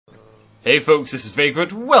Hey folks, this is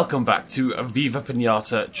Vagrant. Welcome back to Viva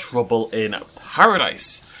Pinata Trouble in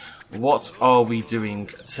Paradise. What are we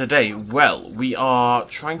doing today? Well, we are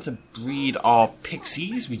trying to breed our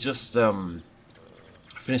pixies. We just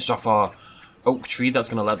finished off our oak tree. That's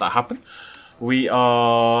going to let that happen. We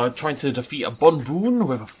are trying to defeat a bonboon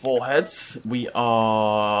with 4 heads. We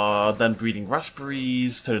are then breeding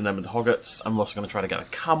raspberries, turning them into hoggets. I'm also going to try to get a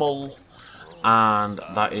camel. And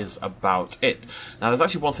that is about it. Now, there's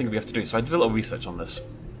actually one thing we have to do. So I did a little research on this.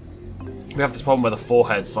 We have this problem where the 4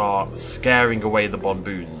 heads are scaring away the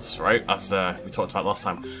bonboons, right? As we talked about last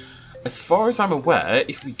time. As far as I'm aware,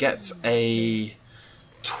 if we get a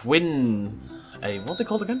twin... what are they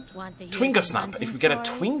called again? Twinger snap. If we get a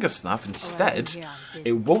twinger snap instead,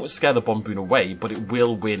 it won't scare the bonboon away, but it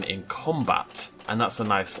will win in combat. And that's a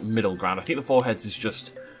nice middle ground. I think the 4 heads is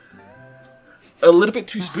just a little bit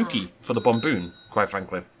too spooky for the bonboon, quite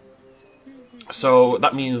frankly. So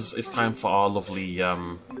that means it's time for our lovely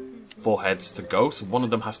 4 heads to go. So one of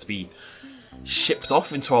them has to be shipped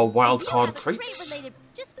off into our wildcard crates.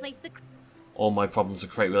 All my problems are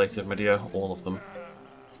crate related, my dear. All of them.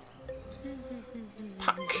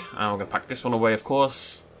 Pack. And we're going to pack this one away, of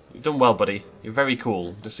course. You've done well, buddy. You're very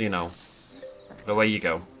cool, just so you know. But away you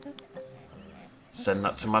go. Send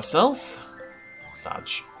that to myself.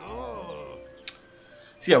 Saj.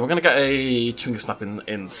 So yeah, we're going to get a twinger snap in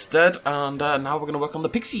instead, and now we're going to work on the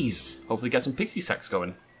pixies. Hopefully get some pixie sex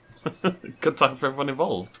going. Good time for everyone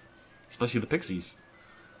involved. Especially the pixies.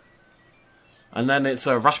 And then it's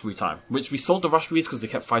raspberry time, which we sold the raspberries because they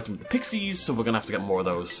kept fighting with the pixies, so we're going to have to get more of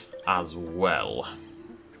those as well.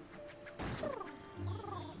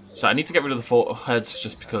 So I need to get rid of the 4 heads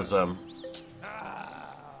just because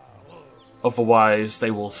otherwise they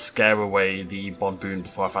will scare away the bonboon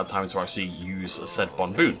before I've had time to actually use said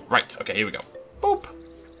bonboon. Right, okay, here we go. Boop.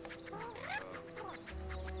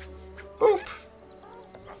 Boop.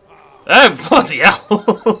 Oh, bloody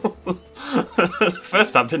hell! The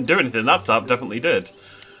first tap didn't do anything, that tap definitely did.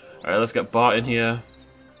 Alright, let's get Bart in here.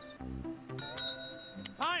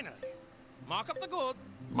 Finally, mark up the goods.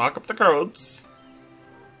 Mark up the codes.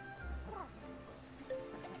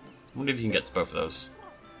 I wonder if you can get to both of those.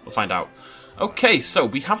 We'll find out. Okay, so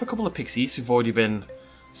we have a couple of pixies who've already been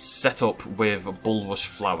set up with bulrush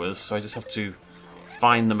flowers, so I just have to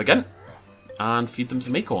find them again and feed them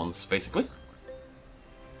some acorns, basically.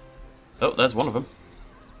 Oh, there's one of them.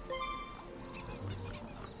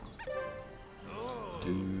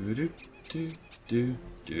 Do do do do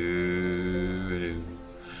do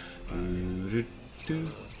do do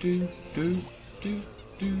do do do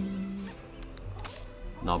do.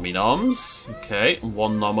 Nommy noms. Okay,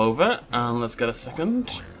 1 nom over, and let's get a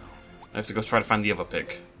second. I have to go try to find the other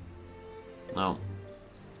pig. No.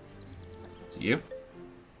 Is it you?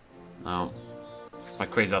 No. It's my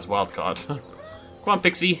crazy ass wild card. Come on,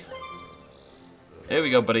 Pixie. There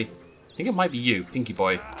we go, buddy. I think it might be you, Pinky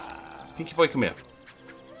Boy. Pinky Boy, come here.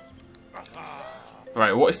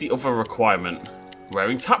 Alright, what is the other requirement?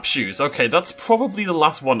 Wearing tap shoes. Okay, that's probably the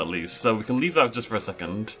last one at least, so we can leave that just for a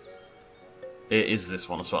second. It is this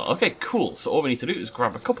one as well. Okay, cool. So all we need to do is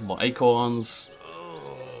grab a couple more acorns,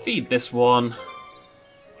 feed this one,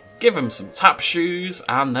 give him some tap shoes,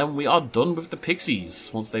 and then we are done with the pixies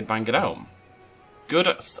once they bang it out. Good.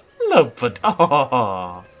 Hello, bud.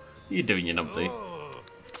 Oh, you doing your numpty?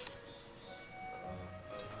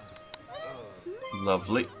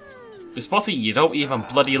 Lovely. Spotty, you don't even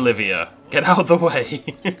bloody Olivia. Get out of the way.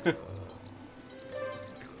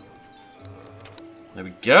 There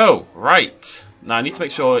we go. Right. Now I need to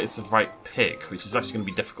make sure it's the right pig, which is actually going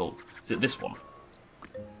to be difficult. Is it this one?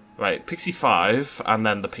 Right, Pixie 5, and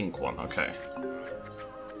then the pink one. Okay.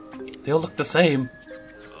 They all look the same.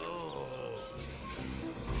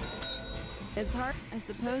 It's hard. I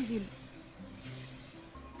suppose you...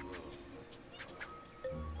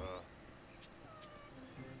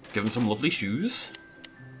 Give him some lovely shoes.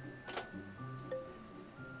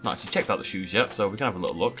 Not actually checked out the shoes yet, so we can have a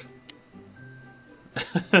little look.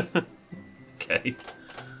 Okay.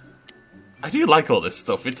 I do like all this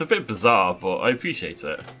stuff. It's a bit bizarre, but I appreciate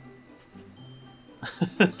it.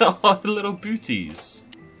 Oh, little booties.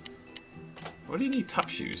 What do you need? Tap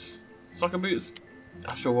shoes? Soccer boots?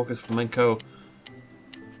 Astro Walkers Flamenco.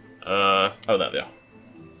 Oh, there they are.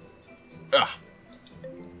 Ah.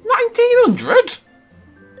 1900?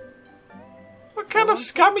 What kind of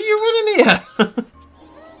scam are you running here?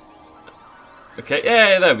 Okay,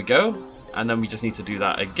 yeah, there we go. And then we just need to do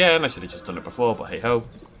that again. I should have just done it before, but hey ho.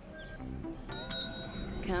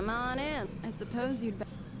 Come on in. I suppose you'd...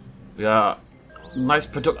 We are nice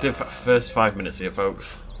productive first 5 minutes here,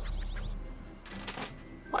 folks.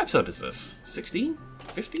 What episode is this? 16?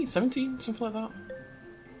 15, 17, something like that.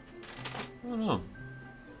 I don't know.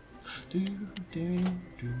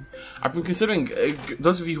 I've been considering,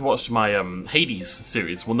 those of you who watched my Hades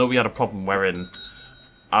series will know we had a problem wherein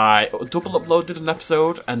I double uploaded an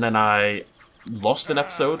episode and then I lost an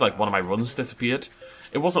episode, like one of my runs disappeared.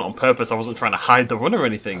 It wasn't on purpose, I wasn't trying to hide the run or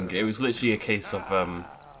anything, it was literally a case of,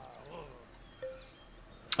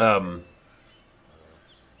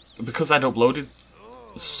 because I'd uploaded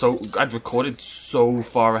I'd recorded so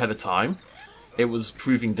far ahead of time, it was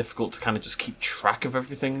proving difficult to kind of just keep track of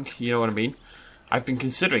everything, you know what I mean? I've been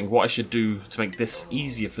considering what I should do to make this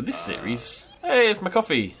easier for this series. Hey, it's my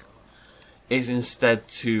coffee! Is instead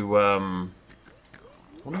to, I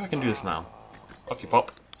wonder if I can do this now. Off you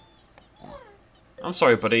pop. I'm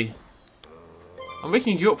sorry, buddy. I'm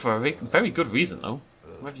waking you up for a very good reason, though.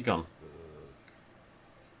 Where have you gone?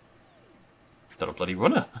 That a bloody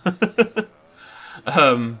runner.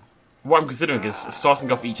 What I'm considering is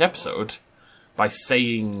starting off each episode by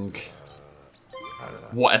saying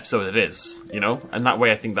what episode it is, you know? And that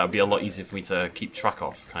way I think that would be a lot easier for me to keep track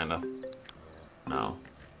of, kind of. No.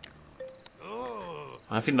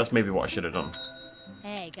 I think that's maybe what I should have done.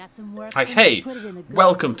 Hey, got some work. Like, hey,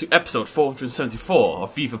 welcome to episode 474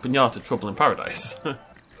 of Viva Pinata, Trouble in Paradise.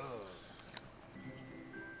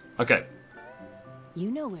 Okay.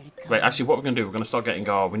 You know where to go. Wait, actually, what we're going to do, we're going to start getting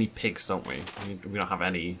our... We need pigs, don't we? We don't have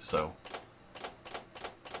any, so...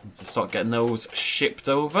 Need to start getting those shipped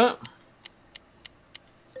over.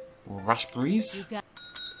 Raspberries.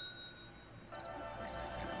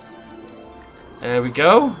 There we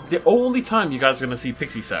go. The only time you guys are going to see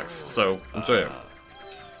pixie sex, so enjoy it.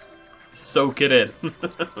 Soak it in.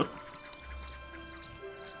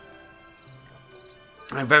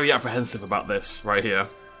 I'm very apprehensive about this right here.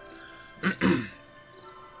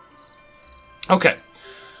 Okay.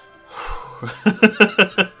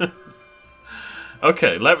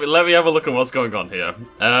 Okay, let me have a look at what's going on here.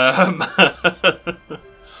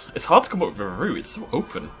 It's hard to come up with a route, it's so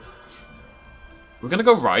open. We're gonna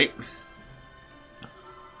go right.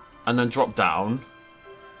 And then drop down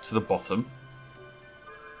to the bottom.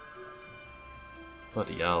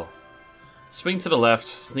 Bloody hell. Swing to the left,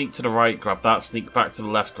 sneak to the right, grab that, sneak back to the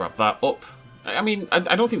left, grab that, up. I mean,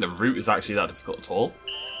 I don't think the route is actually that difficult at all.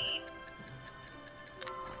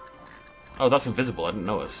 Oh, that's invisible, I didn't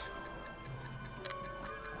notice.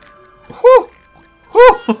 Whew!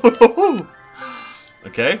 Whew!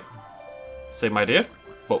 Okay. Same idea,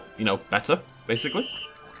 but, you know, better, basically.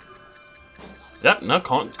 Yep, no,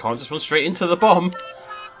 can't just run straight into the bomb.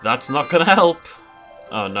 That's not gonna help.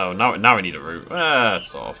 Oh no, now I need a route. Ah,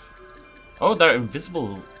 it's off. Oh, they're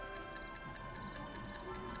invisible.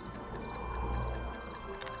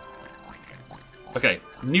 Okay,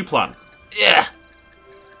 new plan. Yeah!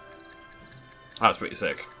 That's pretty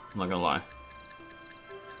sick, I'm not gonna lie.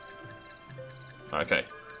 Okay.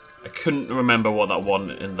 I couldn't remember what that one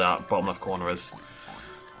in that bottom left corner is.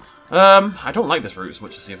 I don't like this route as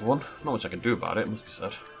much as the other one. Not much I can do about it, must be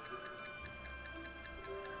said.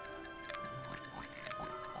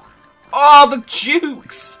 Oh, the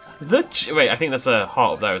jukes! Wait, I think that's a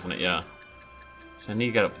heart up there, isn't it? Yeah. So I need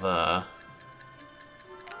to get up there.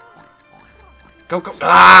 Go, go!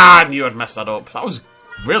 Ah! I knew I'd messed that up. That was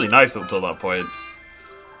really nice up till that point.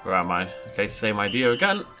 Where am I? Okay, same idea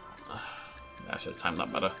again. I should have timed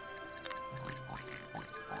that better.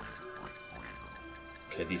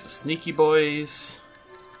 Okay, these are sneaky boys.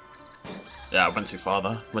 Yeah, I went too far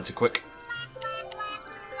there. Went too quick.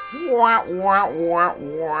 Right,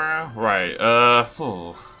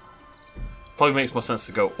 probably makes more sense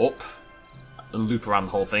to go up and loop around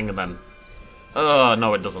the whole thing and then...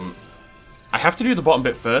 no it doesn't. I have to do the bottom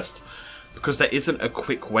bit first because there isn't a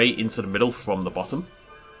quick way into the middle from the bottom.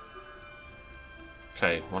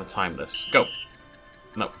 Okay, I want to time this. Go!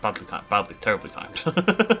 No, badly timed. Badly, terribly timed.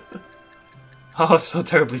 Oh, so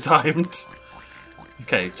terribly timed.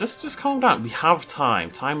 Okay, just calm down. We have time.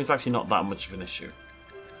 Time is actually not that much of an issue.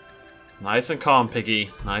 Nice and calm, Piggy.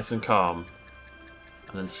 Nice and calm.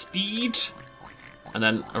 And then speed. And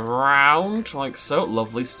then around, like so.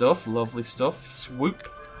 Lovely stuff, lovely stuff. Swoop.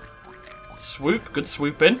 Swoop. Good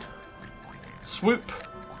swooping. Swoop.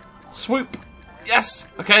 Swoop. Yes!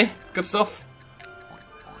 Okay, good stuff.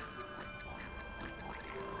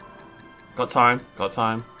 Got time. Got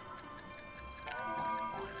time.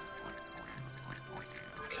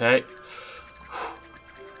 Okay.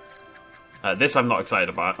 This I'm not excited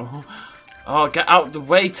about. Oh, get out the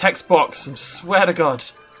way, text box. I swear to God.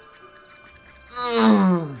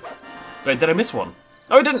 Wait, did I miss one?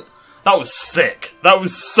 No, I didn't. That was sick. That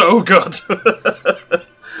was so good.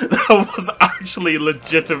 That was actually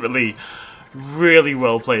legitimately Really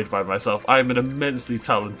well played by myself. I'm an immensely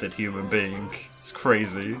talented human being. It's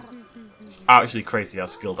crazy. It's actually crazy how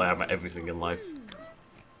skilled I am at everything in life.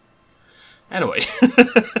 Anyway.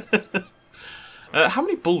 How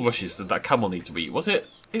many bulrushes did that camel need to eat? Was it?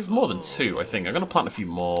 It was more than 2, I think. I'm going to plant a few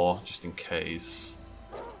more, just in case.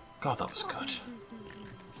 God, that was good.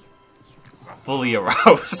 Fully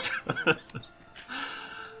aroused.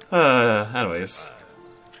 Anyways.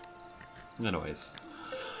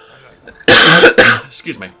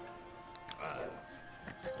 Excuse me.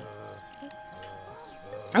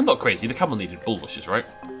 I'm not crazy. The camel needed bulrushes, right?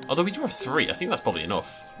 Although we do have 3. I think that's probably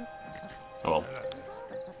enough. Oh well.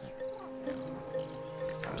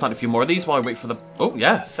 Plant a few more of these while I wait for the... Oh,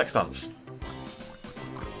 yeah. Sex dance.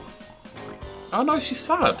 Oh, no. She's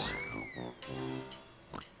sad.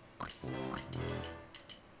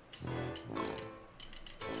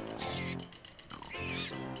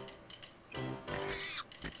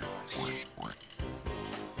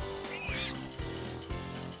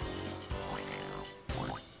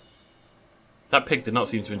 That pig did not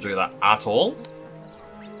seem to enjoy that at all.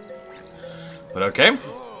 But okay.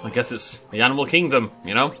 I guess it's the animal kingdom,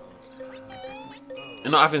 you know? You're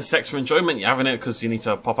not having sex for enjoyment, you're having it because you need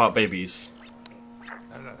to pop out babies.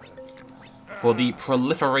 For the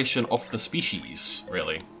proliferation of the species,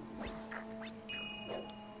 really.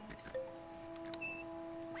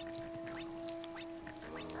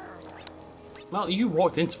 Well, you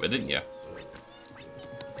walked into it, didn't you?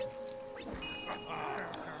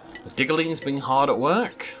 The Diggerling's been hard at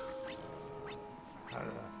work.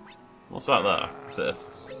 What's that there? Is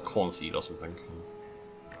it a corn seed or something?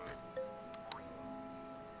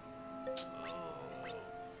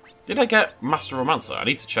 Did I get Master Romancer? I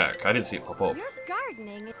need to check. I didn't see it pop up. Your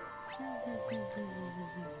gardening.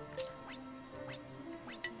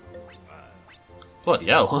 Bloody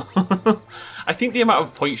hell. I think the amount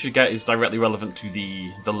of points you get is directly relevant to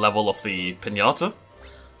the level of the Pinata.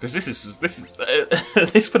 Because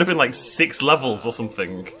this could have been like 6 levels or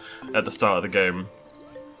something at the start of the game.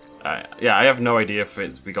 Yeah, I have no idea if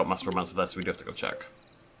we got Master Romancer there, so we do have to go check.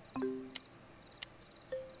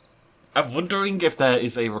 I'm wondering if there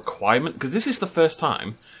is a requirement, because this is the first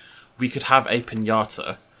time we could have a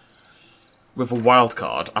Pinata with a wild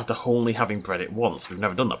card after only having bred it once. We've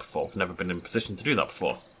never done that before. We've never been in a position to do that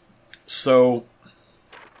before. So,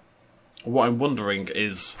 what I'm wondering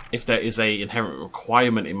is if there is a inherent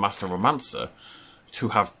requirement in Master Romancer to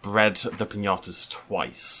have bred the Pinatas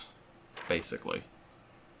twice, basically.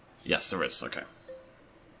 Yes, there is. Okay.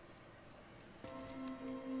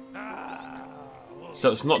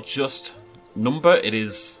 So it's not just number, it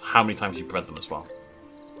is how many times you bred them as well.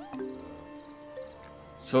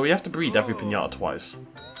 So we have to breed every Pinata twice.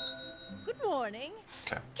 Good morning.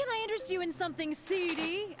 Okay. Can I interest you in something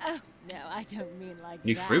seedy? Oh, no, I don't mean like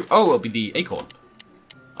New that. fruit? Oh, it'll be the acorn.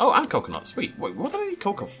 Oh, and coconut. Sweet. Wait, what did I need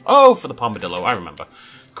cocoa for? Oh, for the armadillo. I remember.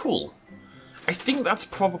 Cool. I think that's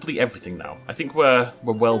probably everything now. I think we're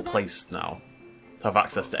well placed now to have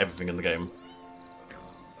access to everything in the game.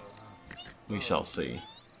 We shall see.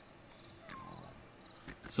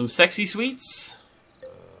 Some sexy sweets.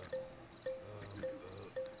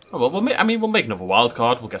 Oh well, we'll make another wild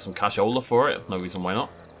card. We'll get some cashola for it. No reason why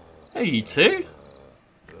not. Hey, you two.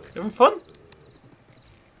 You having fun?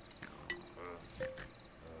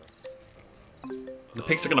 The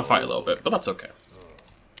pigs are going to fight a little bit, but that's okay.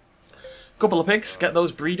 Couple of pigs, get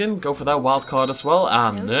those breeding, go for their wild card as well,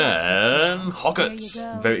 and then hoggets.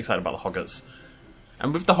 I'm very excited about the hoggets.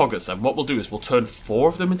 And with the hoggets then, what we'll do is we'll turn 4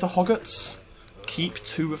 of them into hoggets, keep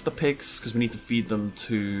 2 of the pigs, because we need to feed them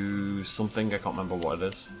to something, I can't remember what it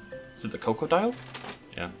is. Is it the COCOADILE?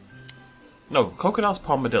 Yeah. No, Crocodile's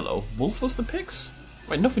Armadillo. Wolf was the pigs?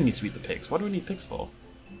 Wait, nothing needs to eat the pigs. What do we need pigs for?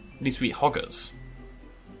 We need to eat hoggets.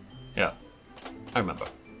 Yeah. I remember.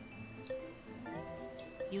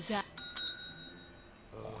 You got.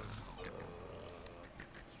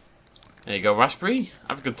 There you go, Raspberry.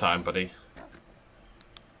 Have a good time, buddy.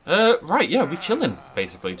 Right, yeah, we're chilling,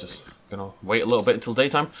 basically. Just gonna wait a little bit until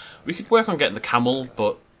daytime. We could work on getting the camel,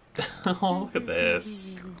 but... oh, look at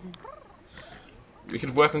this. We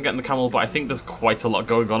could work on getting the camel, but I think there's quite a lot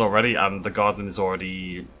going on already, and the garden is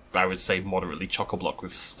already, I would say, moderately chock-a-block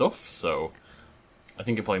with stuff, so... I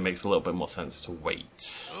think it probably makes a little bit more sense to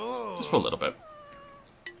wait. Just for a little bit.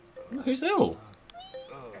 Who's ill?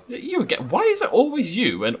 You again? Why is it always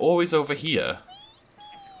you and always over here?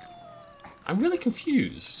 I'm really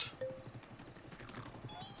confused.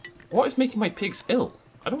 What is making my pigs ill?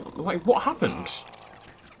 I don't... Like, what happened?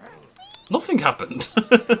 Nothing happened.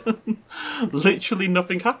 Literally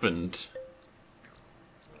nothing happened.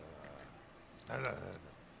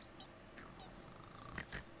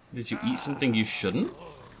 Did you eat something you shouldn't?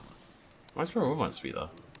 Why is there a romance sweet there?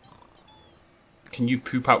 Can you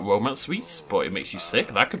poop out romance sweets, but it makes you sick?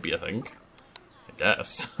 That could be a thing. I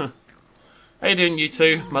guess. How you doing, you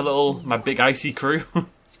two? My big icy crew?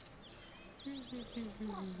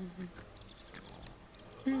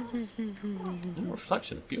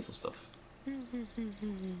 Reflection, beautiful stuff.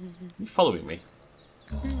 You following me?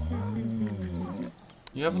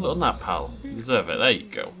 You have a little nap, pal. You deserve it. There you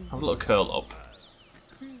go. Have a little curl up.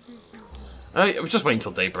 I was just waiting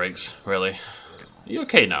until day breaks, really. Are you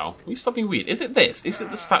okay now? Will you stop being weird? Is it this? Is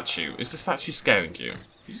it the statue? Is the statue scaring you?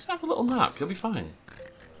 You just have a little nap. You'll be fine.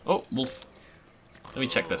 Oh, wolf. Let me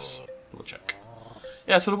check this. Double check.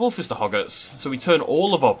 Yeah, so the wolf is the hoggarts. So we turn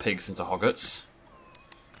all of our pigs into hoggarts.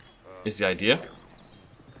 Is the idea.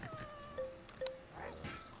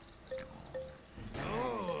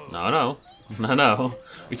 No.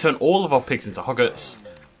 We turn all of our pigs into hoggarts,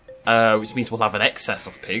 which means we'll have an excess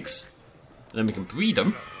of pigs. And then we can breed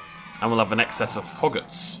them, and we'll have an excess of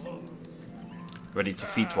hoggarts ready to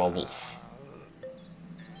feed to our wolf.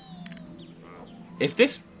 If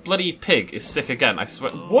this bloody pig is sick again, I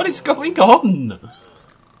swear... What is going on?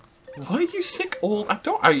 Why are you sick all...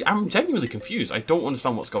 I'm genuinely confused. I don't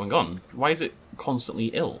understand what's going on. Why is it constantly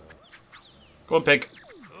ill? Come on, pig.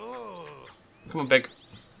 Come on, pig.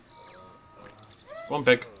 Come on,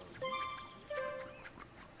 pig.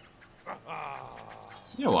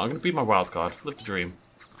 You know what? I'm going to be my wild card. Live the dream.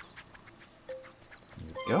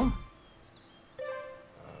 There we go.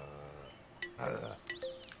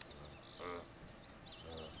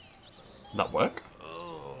 That work?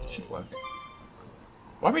 Should work.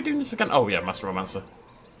 Why are we doing this again? Oh yeah, Master Romancer.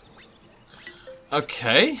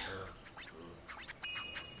 Okay.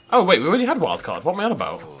 Oh wait, we already had wild card. What am I on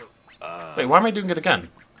about? Wait, why am I doing it again?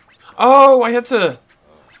 Oh, I had to...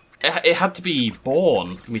 It had to be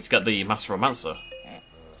born for me to get the Master Romancer.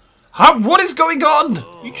 Huh? What is going on?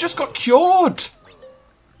 You just got cured!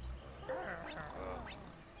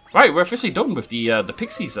 Right, we're officially done with the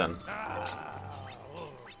pixies then.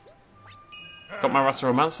 Got my Master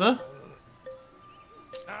Romancer.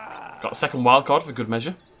 Got a second wildcard for good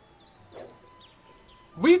measure.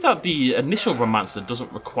 Weird that the initial Romancer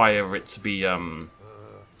doesn't require it to be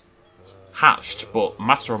hatched, but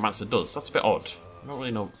Master Romancer does. That's a bit odd. I don't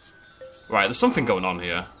really know. Right, there's something going on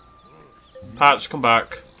here. Patch, come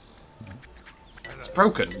back. It's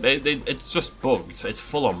broken. It's just bugged. It's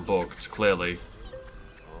full on bugged, clearly.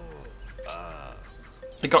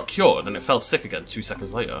 It got cured and it fell sick again 2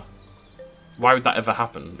 seconds later. Why would that ever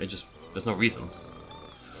happen? There's no reason.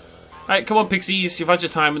 Right, come on, pixies. You've had your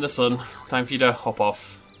time in the sun. Time for you to hop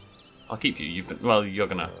off. I'll keep you. You're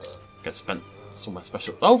gonna get spent somewhere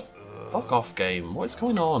special. Oh, fuck off, game. What is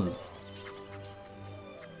going on?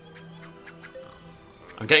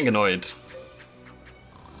 I'm getting annoyed.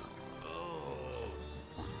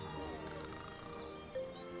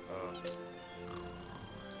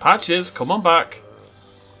 Patches, come on back.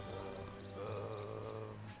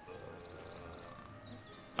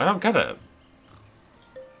 I don't get it.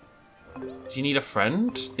 Do you need a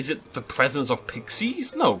friend? Is it the presence of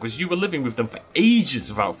pixies? No, because you were living with them for ages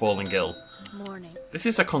without falling ill. Morning. This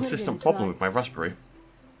is a consistent problem with my raspberry.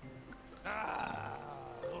 There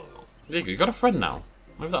you go, you got a friend now.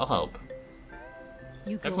 Maybe that'll help.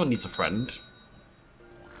 Everyone needs a friend.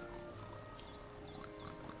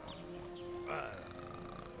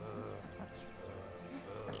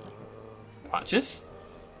 Patches?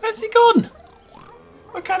 Where's he gone?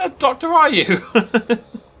 What kind of doctor are you?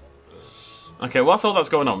 Okay, whilst all that's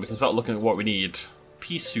going on, we can start looking at what we need.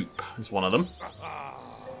 Pea soup is one of them.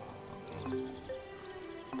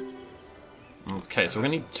 Okay, so we're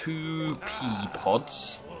going to need 2 pea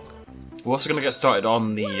pods. We're also going to get started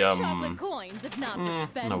on the,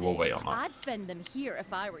 no, we'll wait on that. I'd spend them here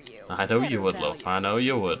if I were you. I know you would, love. I know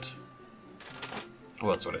you would.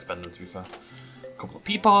 Well, that's what I spend them, to be fair. A couple of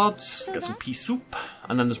pea pods, get some pea soup,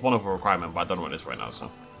 and then there's one other requirement, but I don't know what it is right now,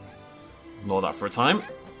 so ignore that for a time.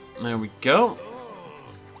 There we go.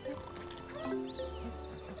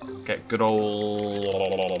 Get good old...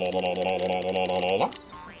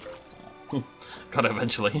 Got it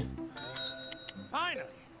eventually. Finally,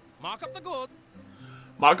 mark up the goods.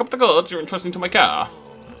 Mark up the goods, you're entrusting to my car.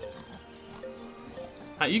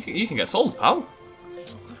 You can get sold, pal.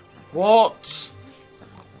 What?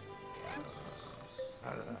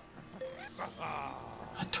 I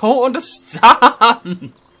don't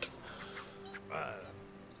understand.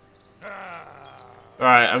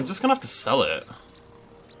 Alright, I'm just gonna have to sell it.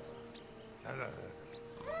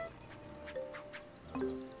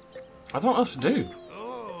 I don't know what else to do.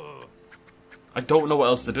 I don't know what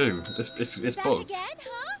else to do. It's bugged. Again,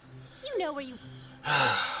 huh? You know where you...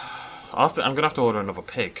 I'm gonna have to order another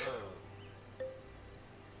pig.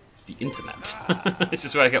 It's the internet. This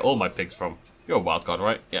is where I get all my pigs from. You're a wild card,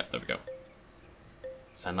 right? Yeah, there we go.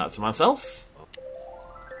 Send that to myself.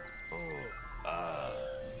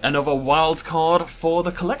 Another wild card for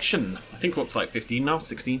the collection. I think we're up to like 15 now,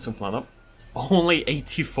 16, something like that. Only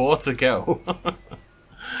 84 to go.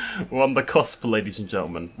 We're on the cusp, ladies and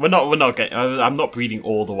gentlemen. We're not getting. I'm not breeding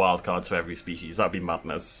all the wild cards for every species. That'd be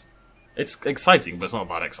madness. It's exciting, but it's not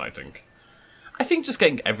that exciting. I think just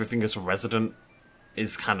getting everything as a resident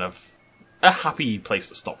is kind of a happy place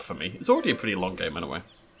to stop for me. It's already a pretty long game anyway.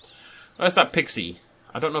 Where's that pixie?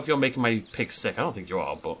 I don't know if you're making my pig sick. I don't think you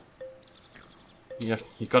are, but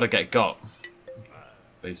you've got to get got,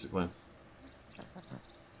 basically.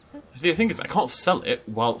 The thing is, I can't sell it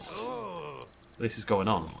whilst this is going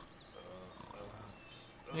on.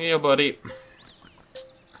 Yeah, buddy.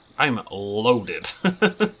 I'm loaded.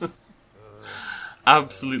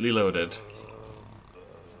 Absolutely loaded.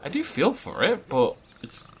 I do feel for it, but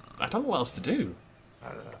I don't know what else to do.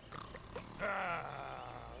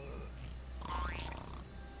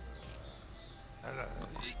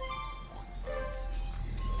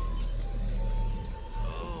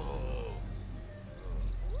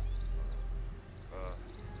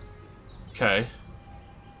 Okay.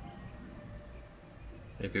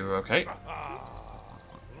 Maybe we're okay.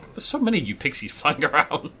 There's so many of you pixies flying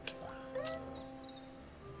around.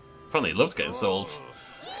 Apparently loved getting sold.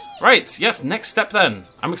 Right, yes, next step then.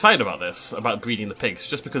 I'm excited about this, about breeding the pigs,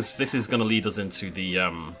 just because this is going to lead us into the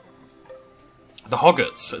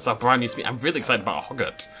hoggarts. It's our brand new species. I'm really excited about a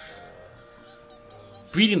hoggart.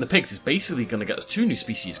 Breeding the pigs is basically going to get us 2 new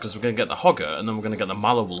species, because we're going to get the hoggart, and then we're going to get the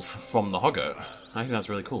mallow wolf from the hoggart. I think that's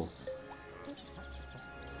really cool.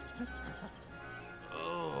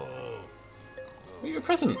 You're a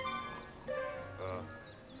present.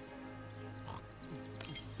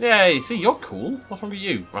 Yay, see, you're cool. What's wrong with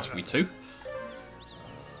you, Raspberry 2?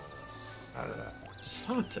 Just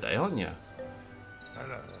sad today, aren't you?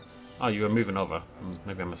 Oh, you were moving over.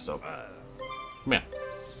 Maybe I messed up. Come here.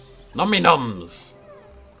 Nummy nums!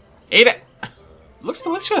 Eat it! Looks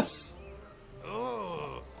delicious!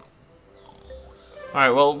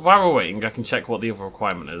 Alright, well, while we're waiting, I can check what the other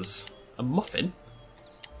requirement is. A muffin?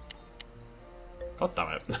 God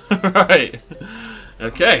damn it. Right.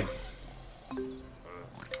 Okay.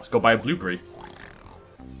 Let's go buy a blueberry.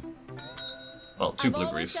 Well, 2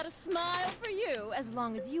 blueberries. I've always got a smile for you, as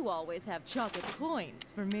long as you always have chocolate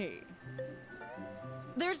coins for me.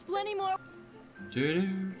 There's plenty more. I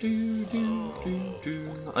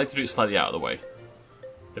like to do it slightly out of the way.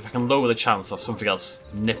 If I can lower the chance of something else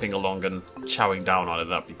nipping along and chowing down on it,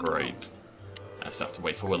 that'd be great. I just have to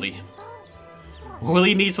wait for Willy.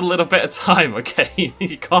 Willy needs a little bit of time, okay?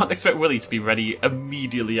 You can't expect Willy to be ready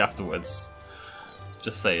immediately afterwards.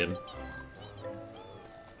 Just saying.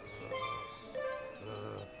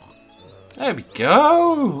 There we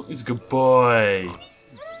go! He's a good boy.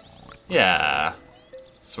 Yeah.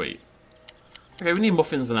 Sweet. Okay, we need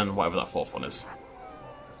muffins and then whatever that 4th one is.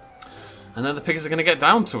 And then the pigs are going to get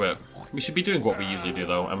down to it. We should be doing what we usually do,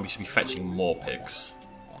 though, and we should be fetching more pigs.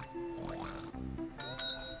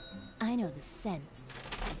 I know the sense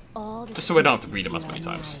of all the Just so we don't have to breed them as many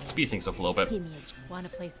times. Speed things up a little bit. Want a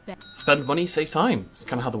place better? Spend money, save time. It's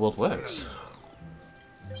kind of how the world works.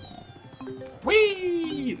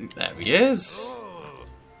 Whee! There he is.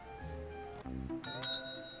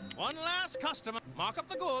 One last customer. Mark up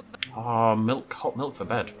the goods. Oh, milk, hot milk for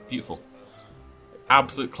bed. Beautiful.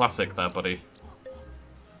 Absolute classic there, buddy.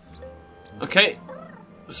 Okay.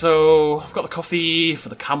 So, I've got the coffee for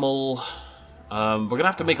the camel. We're going to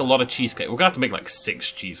have to make a lot of cheesecake. We're going to have to make like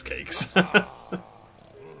 6 cheesecakes.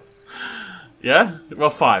 Yeah? Well,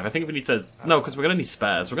 5. I think we need to... No, because we're going to need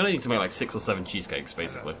spares. We're going to need to make like 6 or 7 cheesecakes,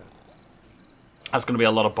 basically. That's going to be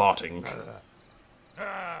a lot of barting.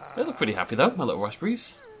 They look pretty happy, though, my little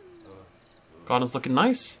raspberries. Garden's looking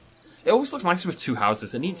nice. It always looks nicer with 2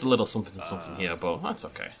 houses. It needs a little something and something here, but that's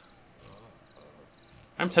okay.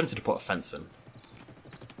 I'm tempted to put a fence in.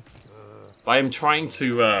 But I'm trying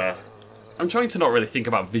to not really think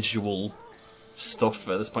about visual stuff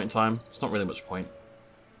at this point in time. It's not really much point.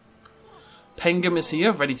 Pengam is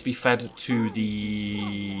here, ready to be fed to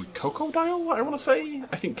the COCOADILE, I want to say.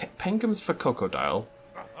 I think Pengam's for COCOADILE.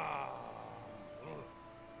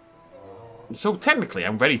 So technically,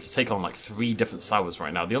 I'm ready to take on like 3 different sours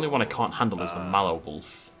right now. The only one I can't handle is the mallow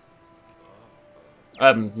wolf.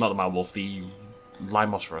 Not the mallow wolf, the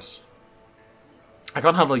Limosaurus. I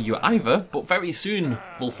can't handle you either, but very soon,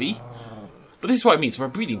 Wolfie. But this is what I mean, so we're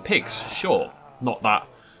breeding pigs, sure. Not that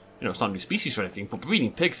You know, it's not a new species or anything, but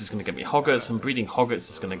breeding pigs is going to get me hoggets, and breeding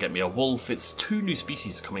hoggets is going to get me a wolf. It's 2 new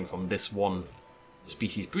species coming from this one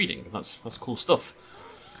species breeding. That's cool stuff.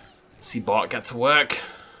 See Bart get to work.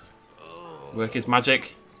 Work his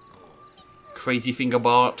magic. Crazy Finger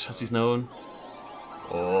Bart, as he's known.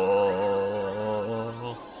 Oh.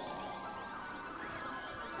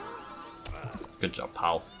 Good job,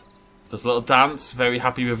 pal. Does a little dance, very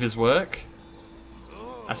happy with his work.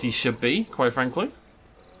 As he should be, quite frankly.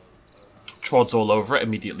 Trods all over it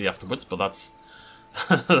immediately afterwards, but that's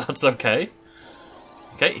that's okay.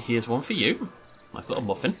 Okay, here's one for you. Nice little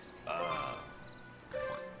muffin.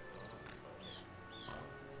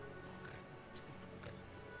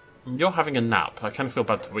 You're having a nap. I kind of feel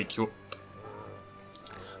bad to wake you up.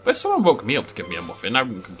 But if someone woke me up to give me a muffin, I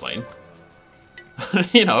wouldn't complain.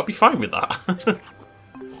 You know, I'd be fine with that.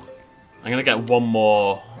 I'm going to get one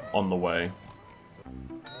more on the way.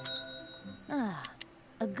 Ah,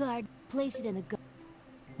 a guard. Place it in the guard.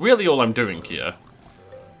 Really all I'm doing here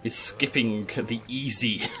is skipping the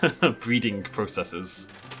easy breeding processes.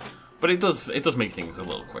 But it does make things a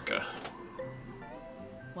little quicker.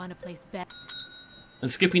 Want to place bet?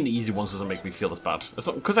 And skipping the easy ones doesn't make me feel as bad.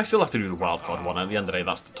 Because I still have to do the wildcard one, and at the end of the day,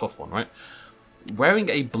 that's the tough one, right? Wearing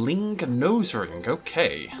a bling nose ring,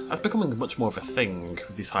 okay. That's becoming much more of a thing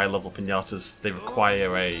with these high-level pinatas. They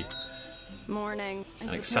require an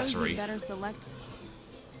accessory. Better select.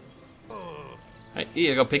 Hey, here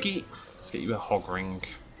you go, Piggy. Let's get you a hog ring.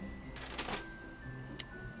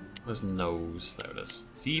 Where's nose? There it is.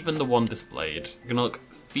 It's even the one displayed. You're gonna look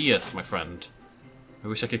fierce, my friend. I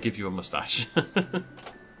wish I could give you a mustache.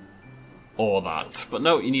 Or that. But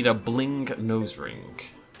no, you need a bling nose ring.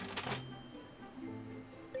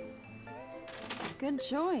 Good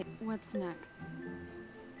choice. What's next?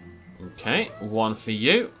 Okay, one for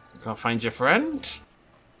you. Gotta find your friend.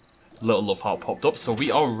 Little love heart popped up, so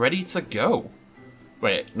we are ready to go.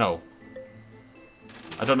 Wait, no.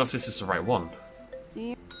 I don't know if this is the right one.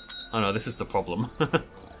 See? Oh no, this is the problem.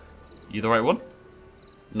 You the right one?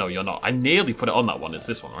 No, you're not. I nearly put it on that one. It's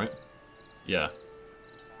this one, right? Yeah.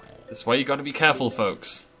 That's why you gotta be careful,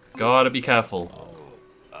 folks. Gotta be careful.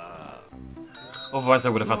 Otherwise I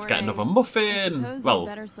would have had to get another muffin. Well,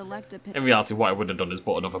 in reality what I would have done is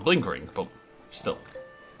bought another bling ring, but still.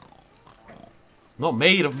 Not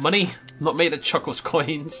made of money. Not made of chocolate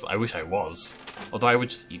coins. I wish I was. Although I would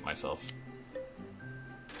just eat myself.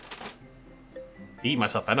 Eat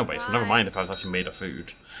myself anyway, so never mind if I was actually made of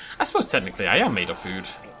food. I suppose technically I am made of food.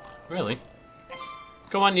 Really.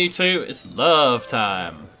 Come on, you two. It's love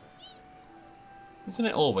time. Isn't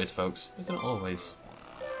it always, folks? Isn't it always?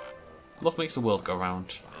 Love makes the world go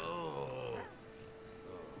round.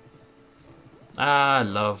 Ah,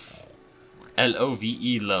 love.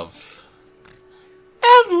 L-O-V-E, love.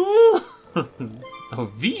 L Oh,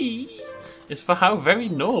 V is for how very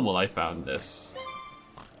normal I found this.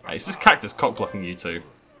 Right, is this cactus cock-blocking you two?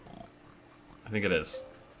 I think it is.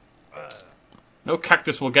 No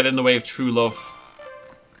cactus will get in the way of true love.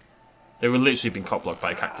 They were literally being cock-blocked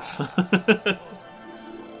by a cactus.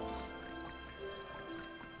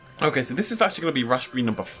 Okay, so this is actually going to be Raspberry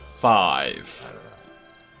number 5.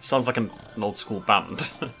 Sounds like an old school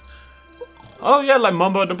band. Oh yeah, like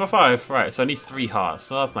Mambo number 5. Right, so I need 3 hearts.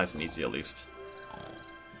 So that's nice and easy at least.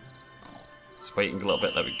 Just waiting a little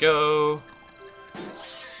bit. There we go.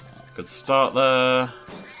 Good start there.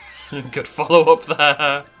 Good follow-up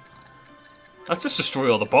there. Let's just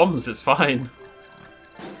destroy all the bombs, it's fine.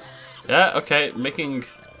 Yeah, okay, making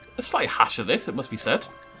a slight hash of this, it must be said.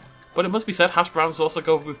 But it must be said, hash browns also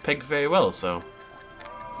go with pig very well, so...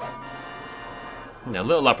 Yeah, a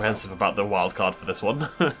little apprehensive about the wild card for this one.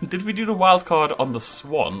 Did we do the wild card on the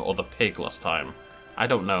swan or the pig last time? I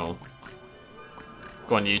don't know.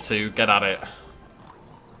 Go on, you two, get at it.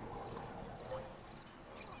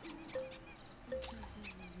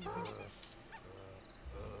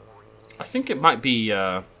 I think it might be,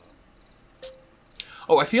 Oh,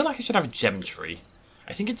 I feel like I should have a gem tree.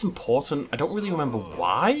 I think it's important. I don't really remember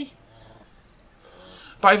why.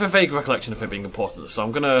 But I have a vague recollection of it being important, so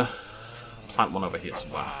I'm gonna plant one over here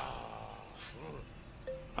somewhere.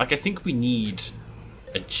 Like, I think we need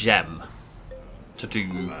a gem to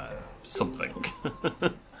do something.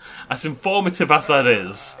 As informative as that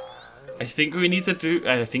is, I think we need a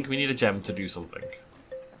gem to do something.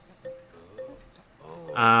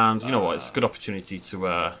 And, you know what, it's a good opportunity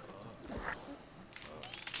to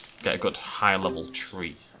get a good high level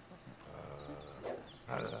tree.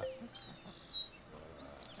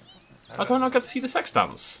 How do I not get to see the sex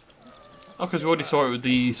dance? Oh, because we already saw it with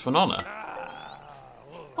the Swanana.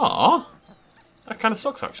 Aww. That kind of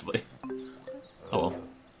sucks, actually. Oh well.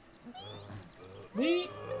 Me?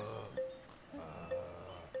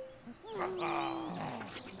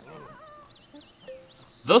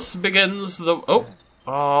 Thus begins the... Oh!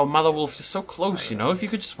 Oh, Mother Wolf is so close, you know? If you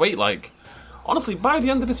could just wait, like... Honestly, by the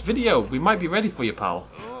end of this video, we might be ready for you, pal.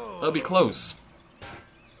 It'll be close.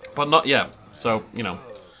 But not yet. So, you know,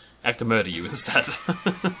 I have to murder you instead.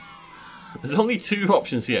 There's only two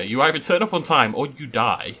options here. You either turn up on time, or you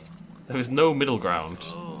die. There is no middle ground.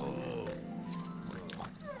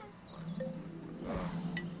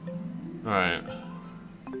 Alright.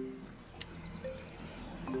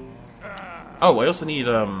 Oh, I also need,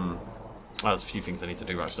 oh, there's a few things I need to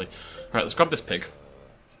do, actually. Alright, let's grab this pig.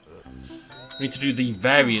 We need to do the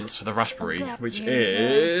variants for the raspberry, which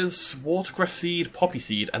is watercress seed, poppy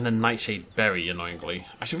seed, and then nightshade berry, annoyingly.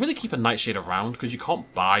 I should really keep a nightshade around, because you can't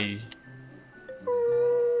buy...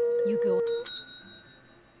 You go.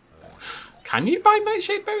 Can you buy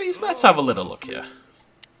nightshade berries? Let's have a little look here.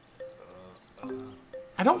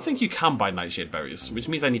 I don't think you can buy nightshade berries, which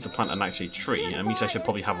means I need to plant a nightshade tree, and means I should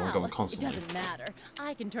probably have one going constantly. It doesn't matter.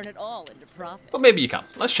 I can turn it all into profit. But maybe you can.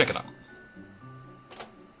 Let's check it out.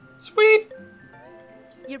 Sweet!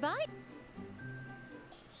 You're buying?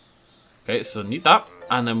 Okay, so need that,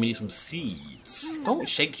 and then we need some seeds. Don't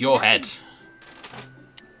shake your head.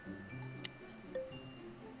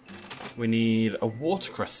 We need a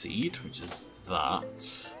watercress seed, which is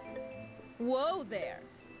that. Whoa there.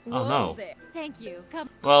 Oh no. There. Thank you. Come.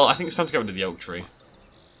 Well, I think it's time to get rid of the oak tree.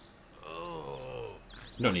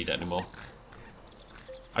 You don't need it anymore.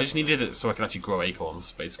 I just needed it so I could actually grow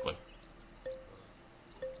acorns, basically.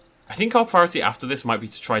 I think our priority after this might be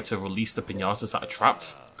to try to release the pinatas that are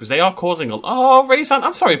trapped. Because they are causing a... Oh, Raysan,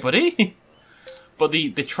 I'm sorry, buddy! But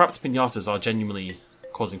the trapped pinatas are genuinely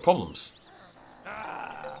causing problems.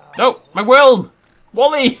 No! My worm!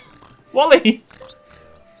 Wally! Wally!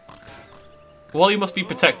 Wally must be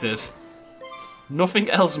protected. Nothing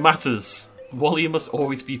else matters. Wally must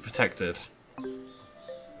always be protected.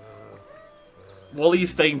 Wally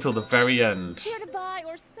is staying till the very end. Here to buy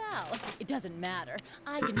or sell. It doesn't matter.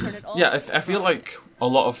 I can turn it all. Yeah, I feel like a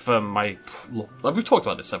lot of like we've talked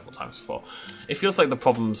about this several times before. It feels like the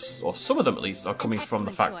problems, or some of them at least, are coming from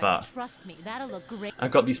the fact that Trust me, that'll look great.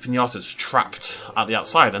 I've got these pinatas trapped at the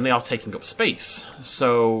outside, and they are taking up space.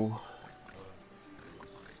 So,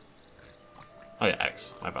 oh yeah,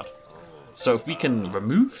 X. My bad. So if we can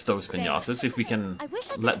remove those pinatas, if we can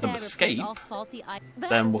let them escape,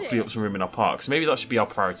 then we'll clear up some room in our park. So maybe that should be our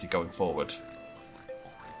priority going forward.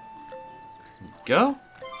 Go.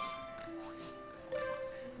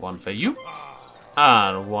 One for you.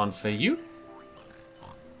 And one for you.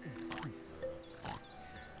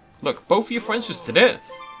 Look, both of your friends just did it.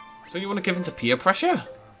 So you want to give in to peer pressure?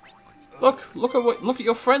 Look at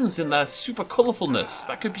your friends in their super colourfulness.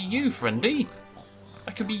 That could be you, friendy.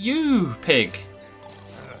 That could be you, pig.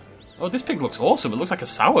 Oh, this pig looks awesome. It looks like a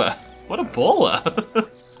sour. What a baller.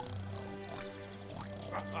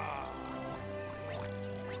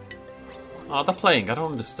 Oh, they're playing. I don't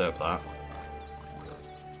want to disturb that.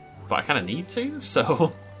 But I kind of need to,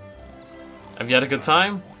 so... Have you had a good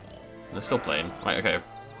time? They're still playing. Right, okay.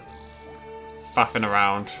 Faffing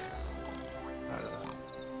around.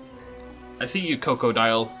 I see you,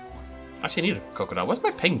 COCOADILE. Actually, I need a crocodile. Where's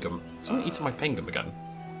my penguin? Someone eating my penguin again.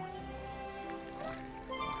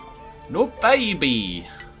 No baby!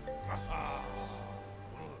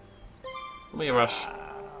 Come here, Rush.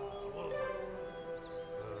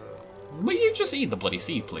 Will you just eat the bloody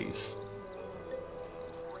seed, please?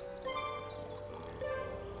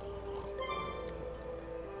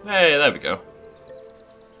 Hey, there we go.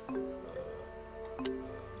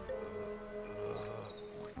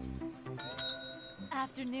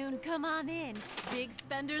 Afternoon, come on in. Big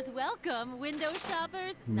spenders welcome. Window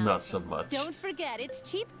shoppers, Not so much. Don't forget, it's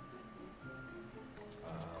cheap.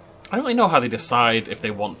 I don't really know how they decide if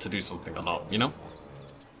they want to do something or not, you know?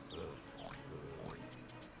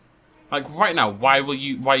 Like, right now, why are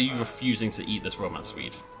you refusing to eat this romance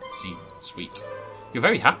sweet? Sweet. You're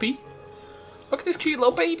very happy? Look at this cute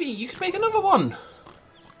little baby! You could make another one!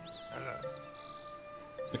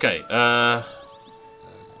 Okay,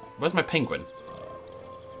 where's my penguin?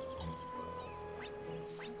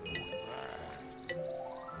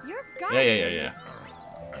 Yeah.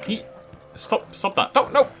 Can you... Stop that.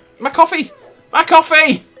 No! My coffee! My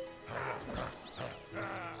coffee!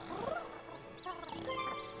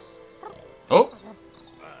 Oh!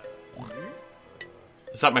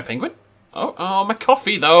 Is that my penguin? Oh, my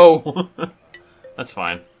coffee, though! That's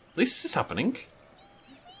fine. At least this is happening.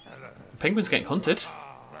 The penguin's getting hunted.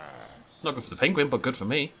 Not good for the penguin, but good for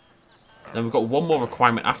me. Then we've got one more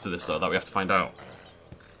requirement after this, though, that we have to find out.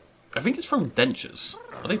 I think it's from dentures.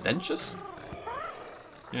 Are they dentures?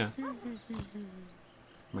 Yeah.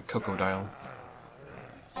 My COCOADILE.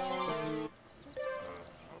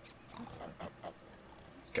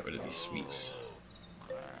 Let's get rid of these sweets.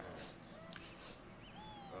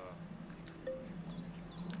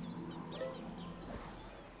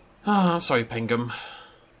 Ah, sorry, Penguin.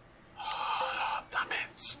 Oh, damn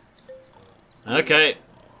it. Okay.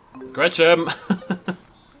 Gretchen.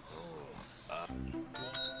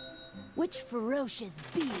 Which ferocious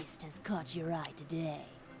beast has caught your eye today?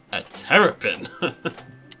 A terrapin.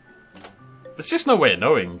 There's just no way of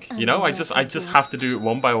knowing, you know? I just have to do it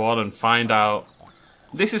one by one and find out.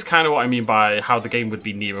 This is kind of what I mean by how the game would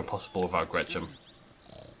be near impossible without Gretchen.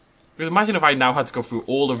 Because imagine if I now had to go through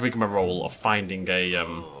all the rigmarole of finding a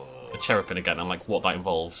terrapin again and like what that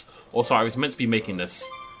involves. Also, I was meant to be making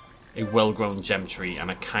this a well-grown gem tree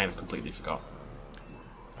and I kind of completely forgot.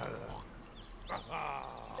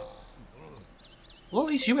 Well, at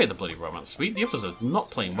least you ate the bloody romance, sweet. The others are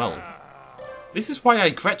not playing well. This is why I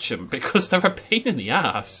Gretchen, because they're a pain in the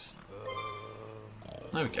ass.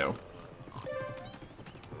 There we go.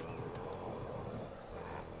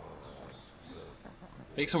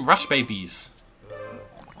 Make some rash babies.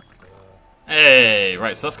 Hey,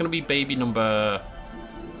 right, so that's going to be baby number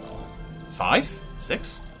 5?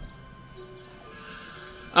 6?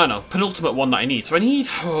 Oh no, penultimate one that I need. So I need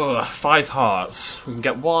 5 hearts. We can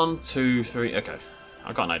get 1, 2, 3. Okay,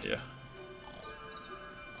 I've got an idea.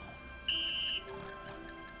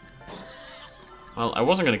 Well, I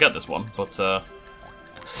wasn't going to get this one, but I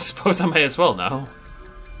suppose I may as well now.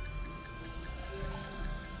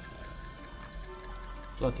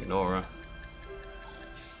 Bloody Nora.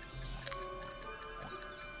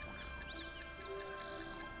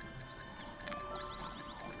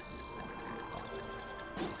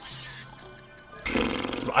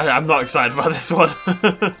 I'm not excited about this one.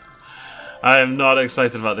 I am not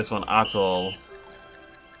excited about this one at all.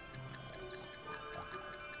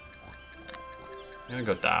 I'm gonna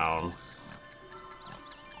go down.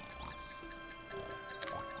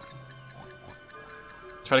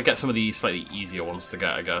 Try to get some of the slightly easier ones to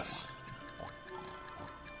get, I guess.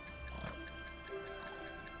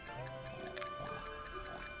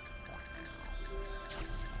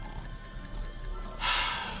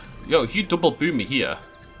 Yo, if you double boom me here.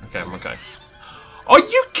 Okay, I'm okay. Are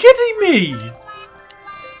you kidding me?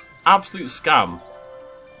 Absolute scam.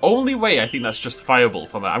 Only way I think that's justifiable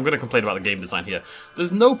for that. I'm going to complain about the game design here.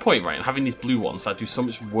 There's no point, right, in having these blue ones that do so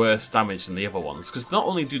much worse damage than the other ones. Because not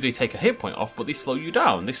only do they take a hit point off, but they slow you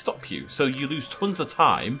down. They stop you. So you lose tons of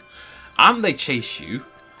time. And they chase you.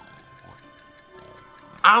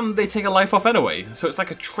 And they take a life off anyway. So it's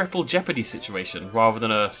like a triple jeopardy situation rather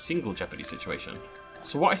than a single jeopardy situation.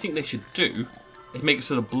 So what I think they should do is make it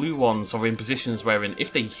so the blue ones are in positions wherein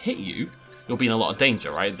if they hit you, you'll be in a lot of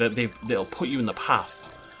danger, right? They'll put you in the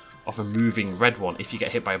path of a moving red one if you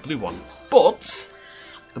get hit by a blue one. But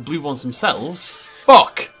the blue ones themselves,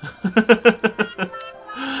 fuck!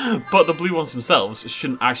 But the blue ones themselves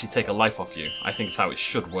shouldn't actually take a life off you. I think it's how it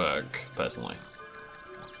should work, personally.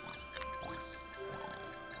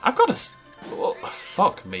 I've got to... Oh,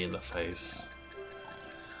 fuck me in the face.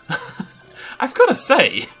 I've got to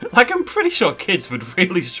say, like, I'm pretty sure kids would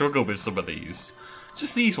really struggle with some of these.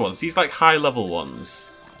 Just these ones, these, like, high-level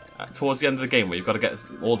ones. Towards the end of the game where you've got to get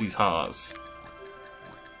all these hearts.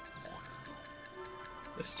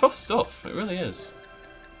 It's tough stuff, it really is.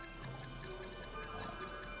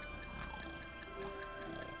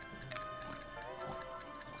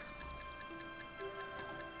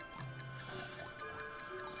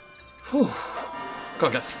 Whew.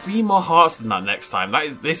 Gotta get 3 more hearts than that next time.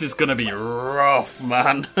 This is gonna be rough,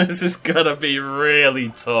 man. This is gonna be really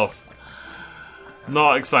tough.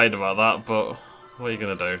 Not excited about that, but what are you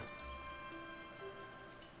gonna do?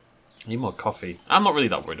 Need more coffee. I'm not really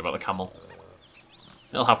that worried about the camel.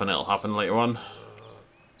 It'll happen later on.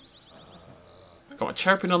 Got my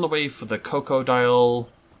chirping on the way for the COCOADILE.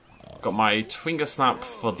 Got my Twinger Snap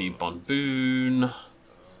for the Bonboon.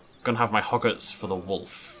 Gonna have my Hoggets for the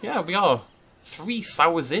Wolf. Yeah, we are 3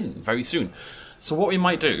 sours in very soon. So what we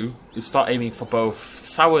might do is start aiming for both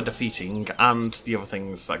sour defeating and the other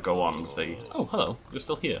things that go on with the... Oh, hello. You're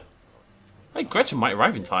still here. Hey, Gretchen might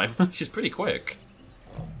arrive in time. She's pretty quick.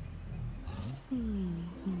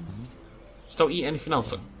 Just don't eat anything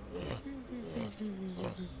else.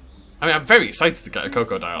 I mean, I'm very excited to get a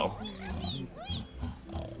COCOADILE.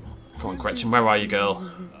 Come on, Gretchen, where are you, girl?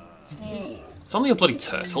 It's only a bloody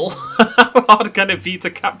turtle. How hard can it be to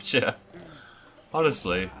capture?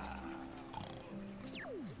 Honestly.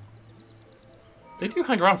 They do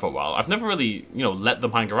hang around for a while. I've never really, you know, let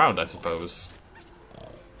them hang around, I suppose.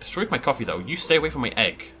 Destroyed my coffee, though. You stay away from my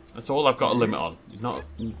egg. That's all I've got a limit on.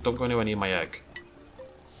 Don't go anywhere near my egg.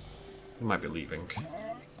 You might be leaving.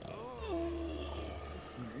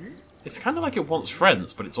 It's kind of like it wants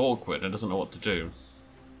friends, but it's awkward and doesn't know what to do.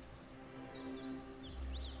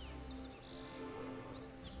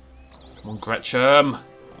 Come on, Gretchen.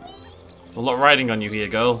 There's a lot riding on you here,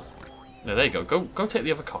 girl. Yeah, there you go. Go take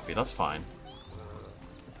the other coffee. That's fine.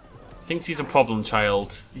 Thinks he's a problem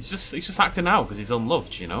child. He's just acting out because he's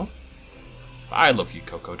unloved, you know. But I love you,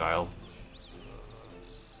 COCOADILE.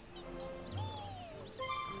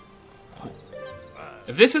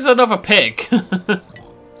 If this is another pig. I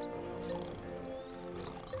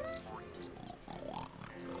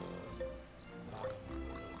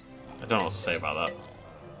don't know what to say about that.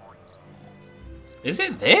 Is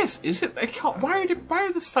it this? Is it? Why did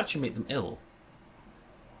the statue make them ill?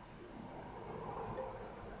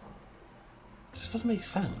 It just doesn't make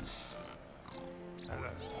sense.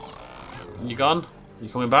 You gone? You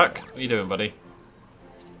coming back? What are you doing, buddy?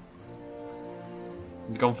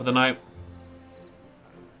 You gone for the night?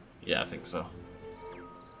 Yeah, I think so.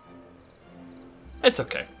 It's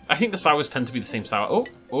okay. I think the sours tend to be the same sour.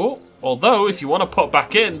 Oh. Although, if you want to pop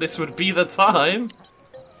back in, this would be the time.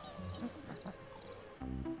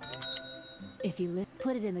 If you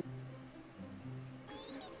put it in the...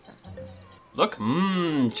 Look,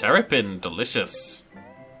 cherrypin, delicious.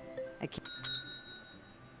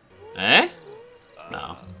 Eh?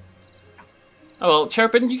 No. Oh well,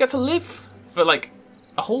 cherrypin, you get to live for like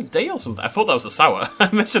a whole day or something. I thought that was a sour.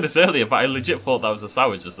 I mentioned this earlier, but I legit thought that was a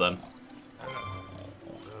sour just then.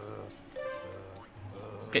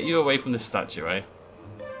 Let's get you away from this statue, eh?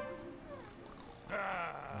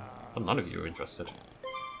 Well, none of you are interested.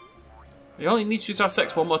 We only need you to have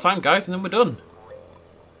sex one more time, guys, and then we're done.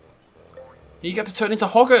 You get to turn into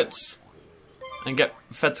hoggarts and get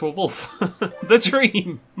fed to a wolf. The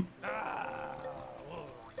dream.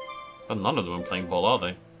 But none of them are playing ball, are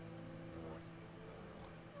they?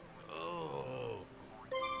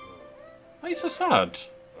 Why are you so sad?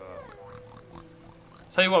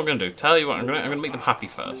 Tell you what I'm going to do. Tell you what, I'm going to make them happy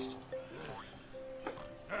first.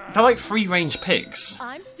 They're like free-range pigs.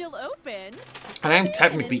 I'm still open. And I'm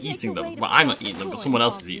technically eating them. Well, I'm not eating them, but someone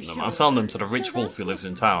else is eating them. I'm selling them to the rich wolf who lives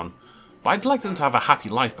in town. But I'd like them to have a happy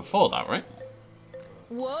life before that, right?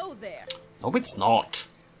 Whoa there. No, it's not.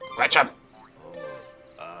 Gretchen!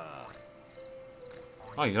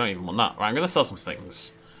 Oh, you don't even want that. Right, I'm going to sell some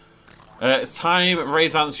things. It's time,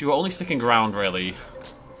 Raisance. You were only sticking around, really,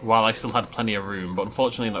 while I still had plenty of room. But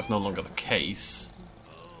unfortunately, that's no longer the case.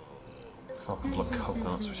 Sell a couple of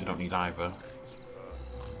coconuts, which I don't need either.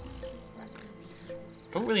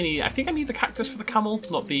 Don't really need... I think I need the cactus for the camel,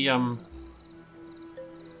 not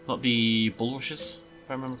the bulrushes,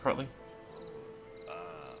 if I remember correctly.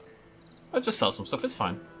 I'll just sell some stuff, it's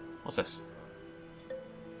fine. What's this?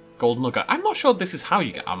 Gold nugget. I'm not sure this is how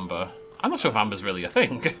you get amber. I'm not sure if amber's really a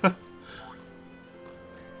thing.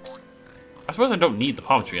 I suppose I don't need the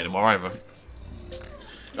palm tree anymore either.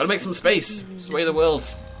 Gotta make some space. It's the way of the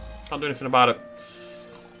world. Can't do anything about it.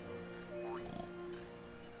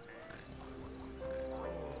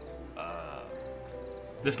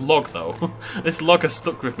 This log, though. This log has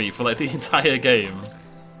stuck with me for like the entire game.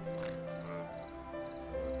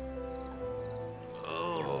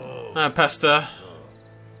 Pester.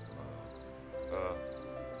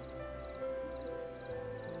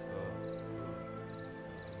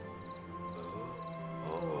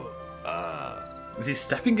 Is he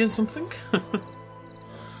stepping in something?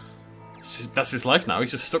 That's his life now.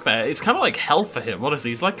 He's just stuck there. It's kind of like hell for him,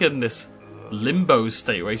 honestly. He's like in this limbo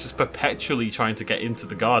state where he's just perpetually trying to get into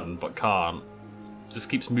the garden but can't. Just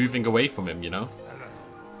keeps moving away from him, you know?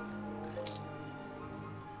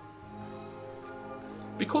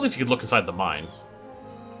 Be cool if you could look inside the mine.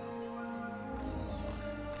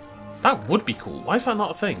 That would be cool. Why is that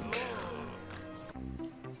not a thing?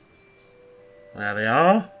 There they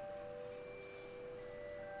are.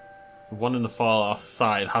 The one in the far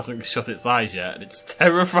side hasn't shut its eyes yet, and it's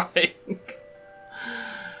terrifying.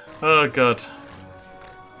 Oh god.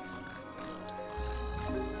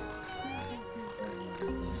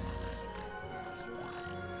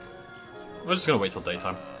 We're just gonna wait till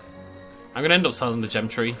daytime. I'm gonna end up selling the gem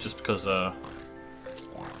tree just because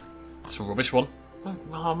it's a rubbish one.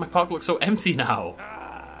 Oh, my park looks so empty now.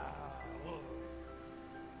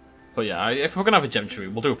 But yeah, if we're gonna have a gem tree,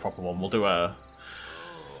 we'll do a proper one. We'll do a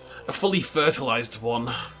fully fertilized one.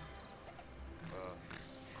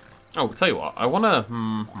 Oh, tell you what, I wanna...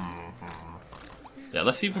 Yeah,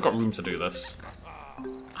 let's see if we've got room to do this.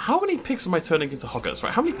 How many pigs am I turning into hoggarts?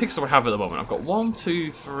 Right, how many pigs do I have at the moment? I've got 1,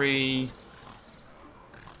 2, 3,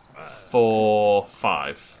 4,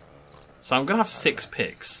 5. So I'm gonna have 6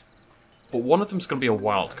 pigs. But one of them's gonna be a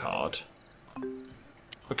wild card.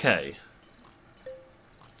 Okay.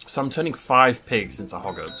 So I'm turning 5 pigs into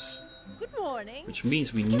hoggarts. morning. Which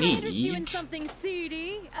means we Can I interest you in need something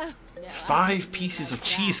seedy? No, 5 pieces of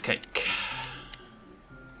cheesecake.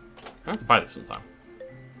 I have to buy this sometime.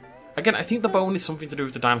 Again, I think the bone is something to do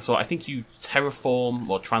with the dinosaur. I think you terraform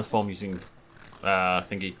or transform using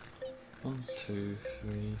thingy. 1, 2,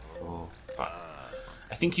 3, 4, 5.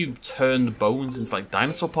 I think you turn the bones into like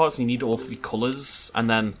dinosaur parts and you need all 3 colours, and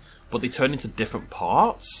then but they turn into different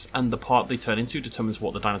parts, and the part they turn into determines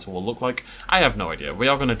what the dinosaur will look like. I have no idea. We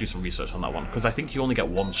are going to do some research on that one, because I think you only get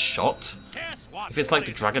 1 shot. If it's like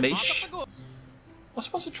the Dragon Age... What's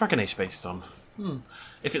the Dragon Age based on?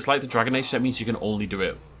 If it's like the Dragon Age, that means you can only do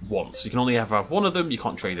it once. You can only ever have 1 of them, you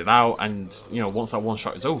can't trade it out, and, you know, once that 1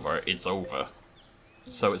 shot is over, it's over.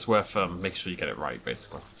 So it's worth making sure you get it right,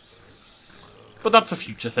 basically. But that's a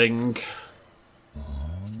future thing.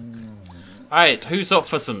 Alright, who's up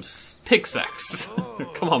for some pig sex?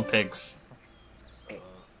 Come on, pigs.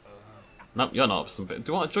 Nope, you're not up for some pig.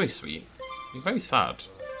 Do you want a joy sweet? You're very sad.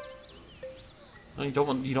 No, you don't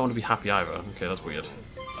want to be happy either. Okay, that's weird.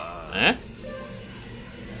 Eh?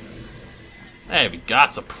 There we go.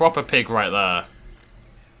 That's a proper pig right there.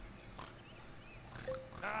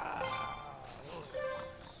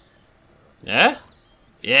 Yeah?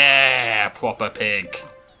 Yeah, proper pig.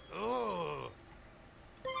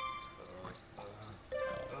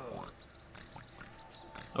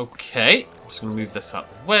 Okay, I'm just going to move this out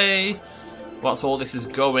of the way. Whilst all this is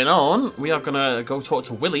going on, we are going to go talk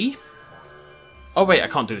to Willy. Oh wait, I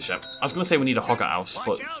can't do this yet. I was going to say we need a hogger house,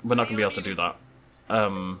 but we're not going to be able to do that.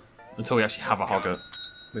 Until we actually have a hogger,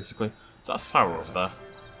 basically. Is that a sour over there?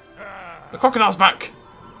 The crocodile's back!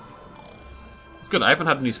 It's good, I haven't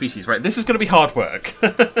had a new species. Right, this is going to be hard work.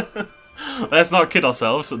 Let's not kid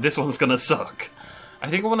ourselves, this one's going to suck. I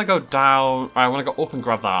think I want to go down... I want to go up and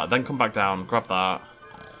grab that, then come back down, grab that.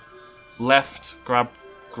 Left, grab,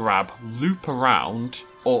 loop around,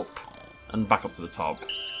 up, and back up to the top.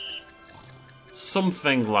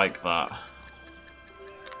 Something like that.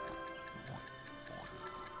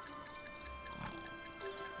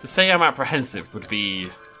 To say I'm apprehensive would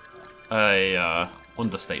be a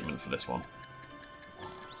understatement for this one.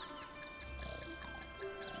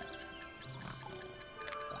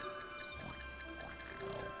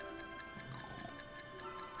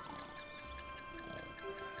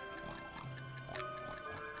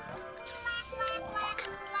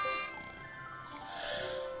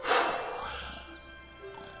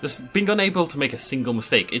 Just being unable to make a single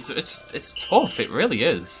mistake. It's tough, it really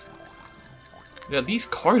is. Yeah, these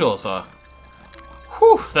corridors are...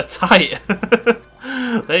 Whew, they're tight.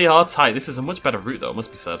 They are tight. This is a much better route though,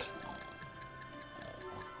 must be said.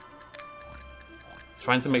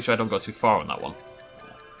 Trying to make sure I don't go too far on that one.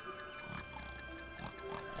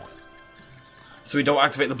 So we don't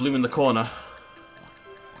activate the bloom in the corner.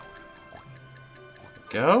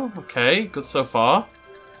 Go. Okay, good so far.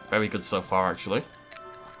 Very good so far, actually.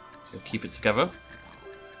 So keep it together.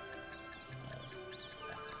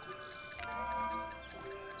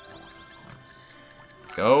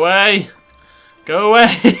 Go away! Go away!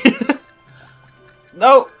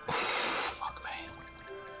 No! Fuck me.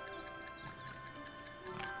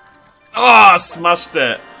 Oh, smashed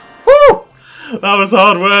it! Woo! That was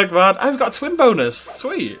hard work, man. I've got a twin bonus.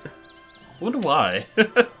 Sweet. I wonder why.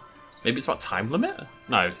 Maybe it's about time limit?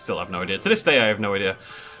 No, I still have no idea. To this day, I have no idea.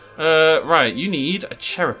 Right, you need a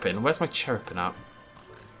cherrapin. Where's my cherrapin at?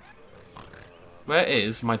 Where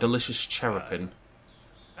is my delicious cherrapin?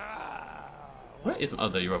 Where is... Oh,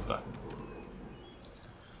 there, you're over there.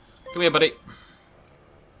 Come here, buddy.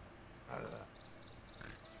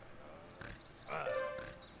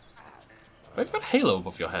 Why have you got a halo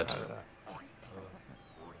above your head?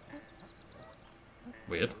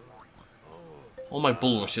 Weird. All my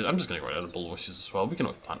bulrushes... I'm just going to get rid of the bulrushes as well. We can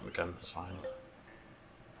always plant them again. It's fine.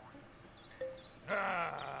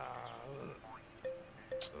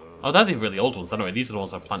 Oh, they're the really old ones. Anyway, these are the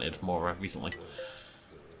ones I've planted more recently.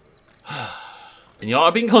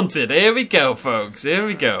 Pinata being hunted. Here we go, folks. Here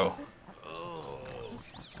we go.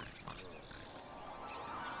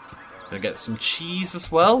 Gonna get some cheese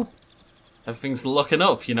as well. Everything's looking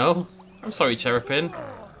up, you know. I'm sorry, Cherrapin.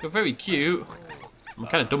 You're very cute. I'm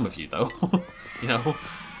kind of done with you, though. You know,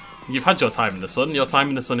 you've had your time in the sun. Your time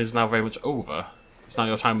in the sun is now very much over. It's now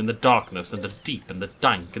your time in the darkness and the deep and the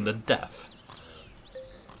dank and the death.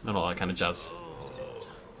 And all that kind of jazz.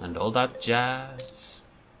 And all that jazz.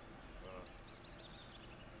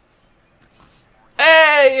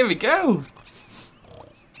 Hey, here we go!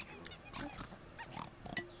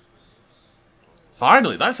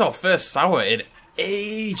 Finally, that's our first sour in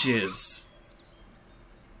ages.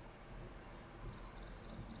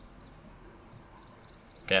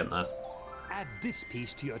 It's getting there. Add this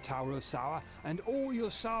piece to your tower of sour, and all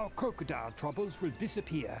your sour crocodile troubles will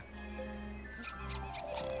disappear.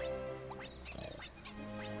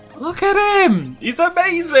 Look at him! He's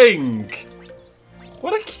amazing!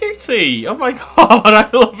 What a cutie! Oh my god, I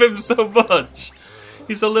love him so much!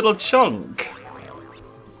 He's a little chunk.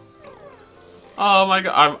 Oh my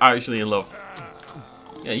god, I'm actually in love.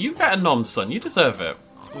 Yeah, you get a nom, son. You deserve it.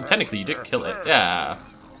 Well, technically, you did kill it. Yeah.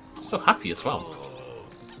 So happy as well.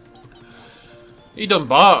 You done,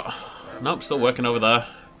 Bart? Nope, still working over there.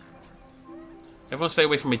 Everyone stay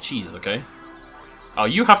away from my cheese, okay? Oh,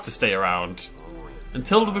 you have to stay around.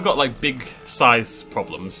 Until we've got, like, big size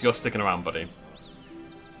problems, you're sticking around, buddy.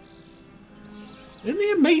 Isn't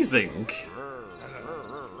he amazing?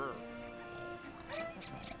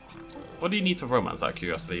 What do you need to romance, out of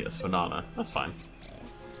curiosity? A Swinana. That's fine.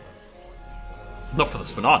 Not for the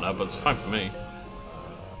Swinana, but it's fine for me.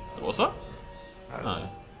 What's that? Oh.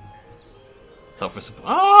 Self-support.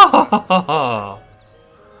 Ah!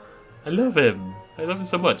 I love him. I love him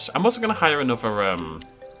so much. I'm also going to hire another,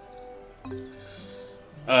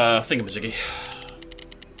 thingamajiggy.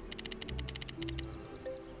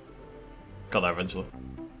 Got that eventually.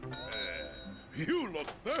 You look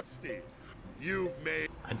thirsty. You've made...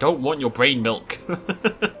 I don't want your brain milk.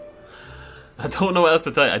 I don't know what else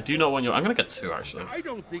to tell you. I do not want your... I'm going to get 2, actually. I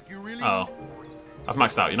don't think you really... Oh. I've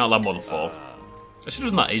maxed out. You're not allowed more than 4. I should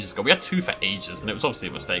have done that ages ago. We had 2 for ages, and it was obviously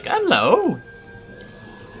a mistake. Hello!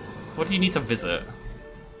 What do you need to visit?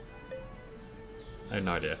 I have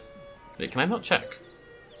no idea. Wait, can I not check?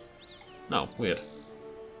 No, weird.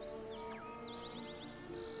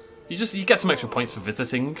 You get some extra points for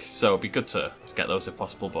visiting, so it'd be good to get those if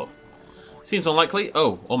possible, but seems unlikely.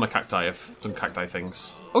 Oh, all my cacti have done cacti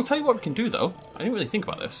things. Oh, tell you what we can do though. I didn't really think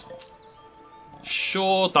about this.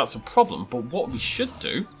 Sure, that's a problem, but what we should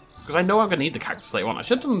do, because I know I'm going to need the cactus later on. I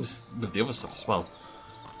should have done this with the other stuff as well.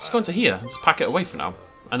 Just go into here and just pack it away for now.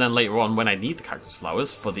 And then later on, when I need the cactus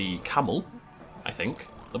flowers for the camel, I think,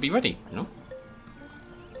 they'll be ready, you know?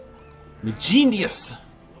 Genius!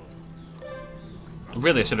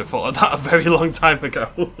 Really, I should have thought of that a very long time ago.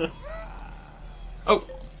 Oh,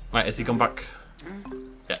 right, has he gone back?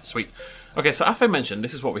 Yeah, sweet. Okay, so as I mentioned,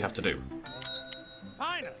 this is what we have to do.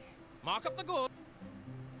 Finally, mark up the goods.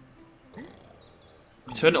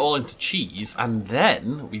 We turn it all into cheese, and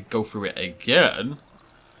then we go through it again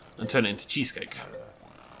and turn it into cheesecake.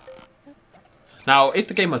 Now, if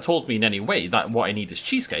the game had told me in any way that what I need is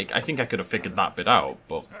cheesecake, I think I could have figured that bit out,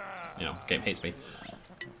 but, you know, game hates me.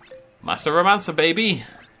 Master Romancer, baby!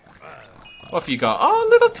 What have you got? Oh,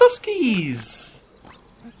 little Tuskies!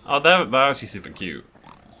 Oh, they're actually super cute.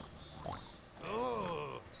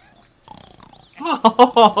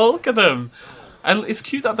 Oh, look at them! And it's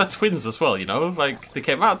cute that they're twins as well, you know? Like, they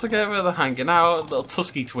came out together, they're hanging out, little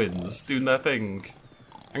Tusky twins, doing their thing.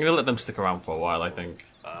 I'm gonna let them stick around for a while, I think.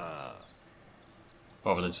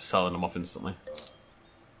 Rather than just selling them off instantly.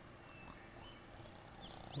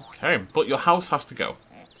 Okay, but your house has to go.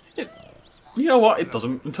 You know what? It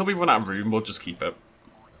doesn't. Until we run out of room, we'll just keep it.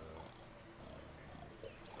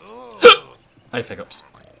 I have hiccups.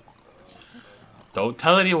 Don't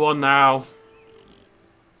tell anyone now.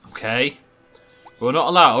 Okay? We're not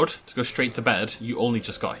allowed to go straight to bed. You only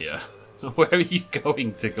just got here. Where are you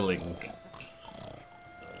going, Tickling?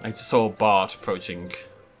 I just saw Bart approaching.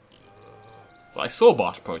 Well, I saw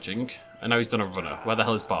Bart approaching, and now he's done a runner. Where the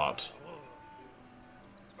hell is Bart?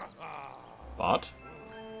 Bart?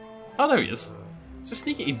 Oh, there he is. So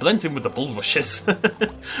sneaky. He blends in with the bulrushes.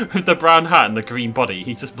 With the brown hat and the green body,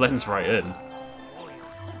 he just blends right in.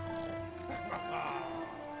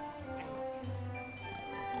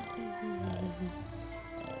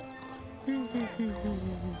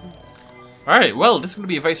 Alright, well, this is going to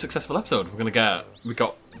be a very successful episode. We got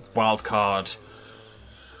wildcard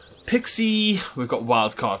Pixie, we've got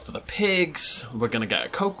wildcard for the pigs, we're going to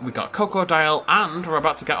get we got COCOADILE, and we're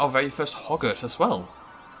about to get our very first Hoggart as well.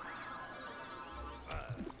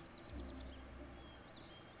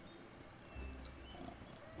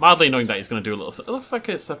 Mildly annoying that he's going to do a little... It looks like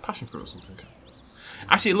it's a passion fruit or something.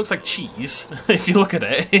 Actually, it looks like cheese. If you look at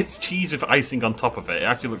it, it's cheese with icing on top of it. It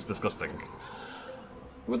actually looks disgusting.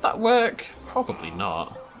 Would that work? Probably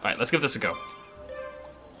not. Right, let's give this a go.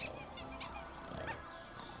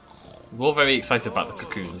 We're all very excited about the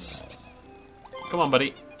cocoons. Come on,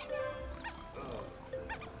 buddy.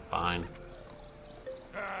 Fine.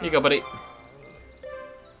 Here you go, buddy.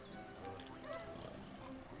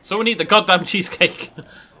 Someone eat the goddamn cheesecake.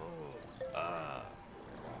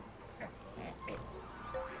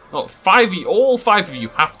 Oh, all five of you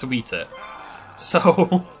have to eat it.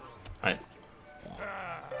 So, right.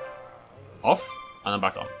 Off, and then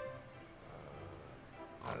back on.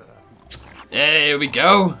 Hey, here we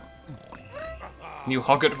go. New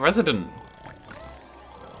Hogget resident.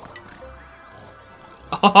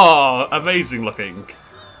 Oh, amazing looking.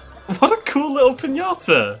 What a cool little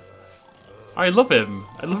pinata. I love him.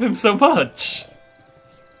 I love him so much.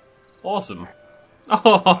 Awesome.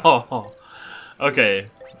 Oh, okay.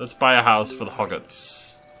 Let's buy a house for the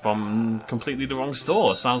Hoggets from completely the wrong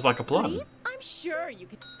store. Sounds like a plan. I'm sure you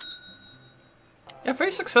can. Yeah,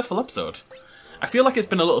 very successful episode. I feel like it's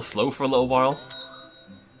been a little slow for a little while.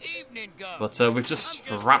 But we've just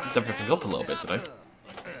wrapped everything up a little bit today.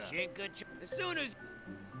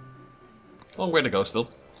 Long way to go still.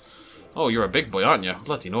 Oh, you're a big boy, aren't you?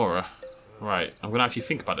 Bloody Nora. Right, I'm going to actually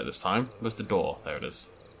think about it this time. Where's the door? There it is.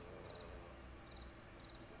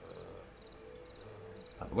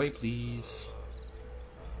 Out of the way, please.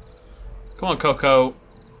 Come on, Coco.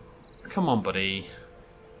 Come on, buddy.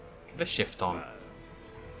 Get a shift on.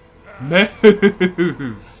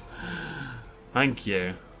 Move! Thank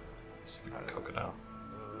you. Stupid crocodile.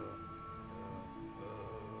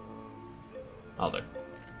 I'll do.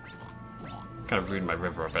 Kind of ruined my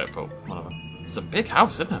river a bit, but whatever. It's a big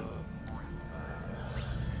house, isn't it?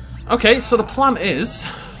 Okay, so the plan is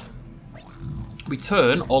we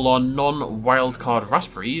turn all our non-wildcard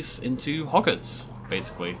raspberries into Hoggets,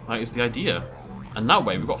 basically. That is the idea. And that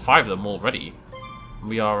way, we've got 5 of them already. And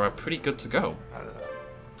we are pretty good to go.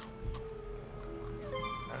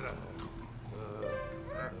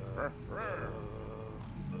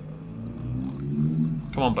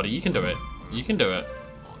 Come on, buddy, you can do it. You can do it.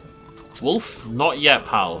 Wolf? Not yet,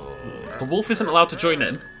 pal. The wolf isn't allowed to join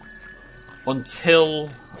in until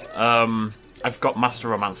I've got Master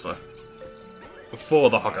Romancer. Before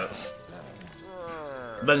the Hoggets.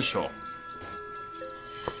 Then sure.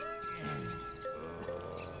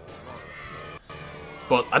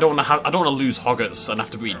 But I don't want to lose Hoggets and have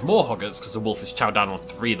to breed more Hoggets because the wolf has chowed down on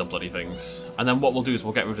 3 of the bloody things. And then what we'll do is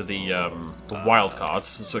we'll get rid of the wild cards,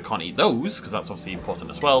 so it can't eat those because that's obviously important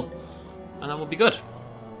as well. And then we'll be good.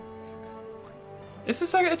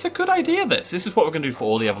 It's a good idea. This is what we're going to do for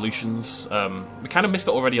all the evolutions. We kind of missed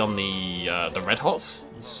it already on the Red Hots.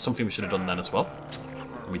 It's something we should have done then as well.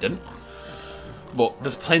 We didn't. But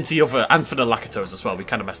there's plenty of and for the Lakatos as well. We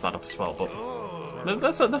kind of messed that up as well. But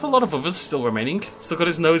there's a lot of others still remaining. Still got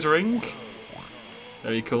his nose ring.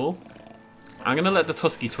 Very cool. I'm going to let the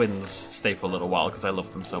Tusky twins stay for a little while because I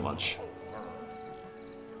love them so much.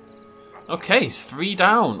 Okay, 3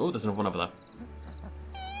 down. Oh, there's another one over there.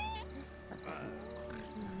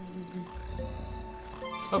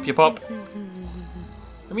 Up you pop.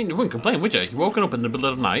 I mean, you wouldn't complain, would you? You're woken up in the middle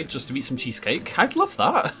of the night just to eat some cheesecake. I'd love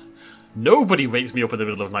that. Nobody wakes me up in the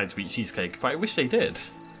middle of the night to eat cheesecake, but I wish they did.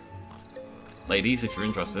 Ladies, if you're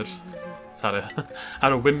interested, it's how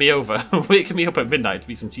to win me over. Wake me up at midnight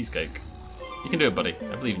to eat some cheesecake. You can do it, buddy.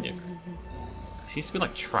 I believe in you. She needs to be,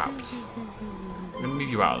 like, trapped. I'm going to move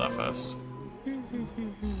you out of that first.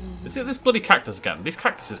 Is it this bloody cactus again? These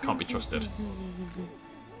cactuses can't be trusted.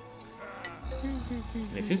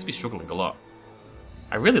 He seems to be struggling a lot.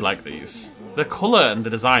 I really like these. The colour and the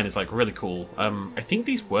design is like really cool. I think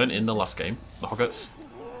these weren't in the last game, the Hoggets.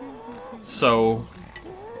 So,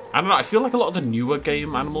 I don't know, I feel like a lot of the newer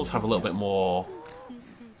game animals have a little bit more...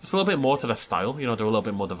 Just a little bit more to their style, you know, they're a little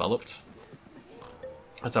bit more developed.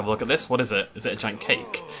 Let's have a look at this. What is it? Is it a giant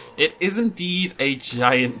cake? It is indeed a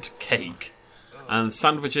giant cake. And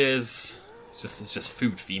sandwiches... It's just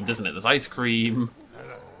food themed, isn't it? There's ice cream...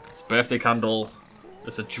 It's a birthday candle.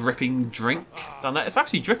 There's a dripping drink down there. It's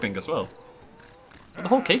actually dripping as well. The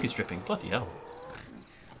whole cake is dripping. Bloody hell.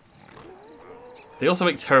 They also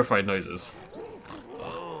make terrifying noises.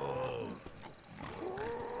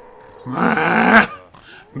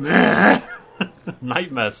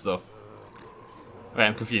 Nightmare stuff. Wait,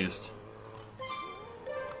 I'm confused.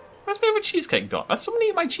 Where's my other cheesecake got? Has someone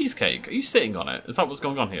eaten my cheesecake? Are you sitting on it? Is that what's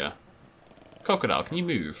going on here? Crocodile, can you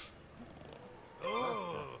move?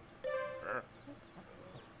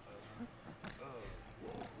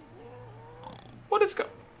 What is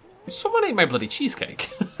someone ate my bloody cheesecake.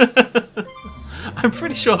 I'm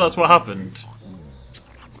pretty sure that's what happened.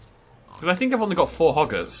 Because I think I've only got 4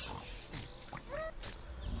 Hoggets.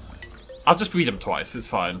 I'll just breed them twice, it's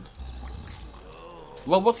fine.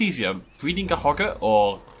 Well, what's easier? Breeding a Hogget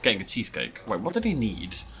or getting a cheesecake? Wait, what did he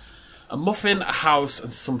need? A muffin, a house,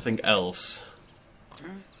 and something else.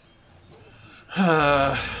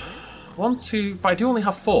 1, 2... But I do only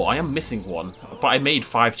have 4. I am missing 1. But I made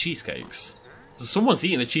 5 cheesecakes. So someone's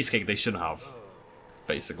eating a cheesecake they shouldn't have,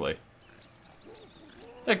 basically.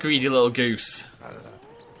 A greedy little goose.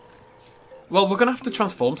 Well, we're gonna have to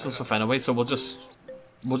transform some stuff anyway, so we'll just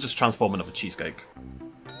transform another cheesecake.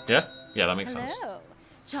 Yeah? Yeah, that makes sense. Hello.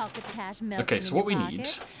 Chocolate cash melting Okay, so in what we your need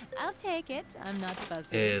pocket. I'll take it. I'm not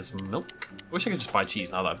fussy. is milk. I wish I could just buy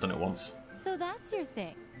cheese now that I've done it once. So that's your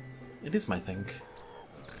thing. It is my thing.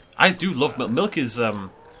 I do love milk. Milk is,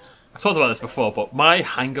 I've talked about this before, but my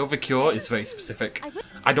hangover cure is very specific.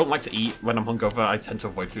 I don't like to eat when I'm hungover. I tend to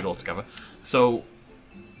avoid food altogether. So,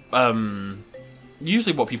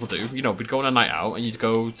 usually what people do, you know, we'd go on a night out and you'd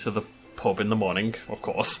go to the pub in the morning, of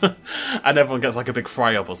course, and everyone gets like a big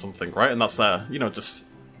fry-up or something, right? And that's, you know, just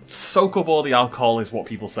soak up all the alcohol is what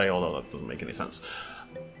people say, although that doesn't make any sense.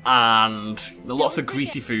 And lots of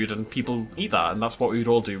greasy food, and people eat that, and that's what we would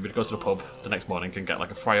all do. We'd go to the pub the next morning and get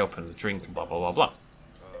like a fry-up and a drink and blah, blah, blah, blah.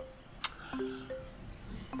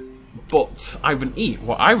 But I wouldn't eat.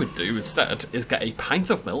 What I would do instead is get a pint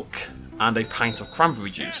of milk and a pint of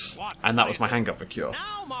cranberry juice, and that was my hangover cure.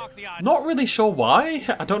 Not really sure why.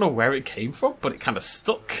 I don't know where it came from, but it kind of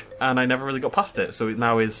stuck, and I never really got past it. So it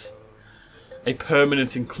now is a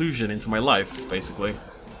permanent inclusion into my life, basically.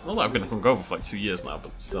 Well, I've been hungover for like 2 years now,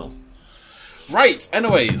 but still. Right,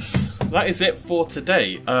 anyways, that is it for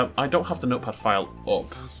today. I don't have the notepad file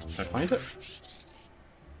up. Can I find it?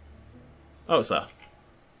 Oh, it's there.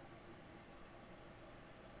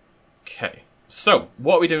 Okay, so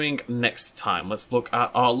what are we doing next time? Let's look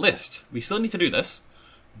at our list. We still need to do this.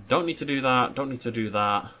 Don't need to do that. Don't need to do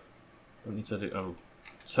that. Don't need to do... Oh.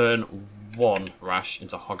 Turn 1 Rash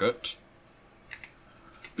into Hoggart.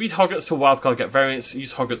 Breed Hoggarts to wildcard, get variants.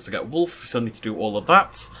 Use Hoggarts to get Wolf. We still need to do all of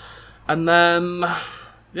that. And then...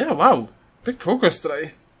 Yeah, wow. Big progress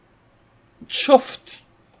today. Chuffed.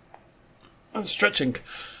 I'm stretching.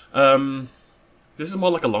 This is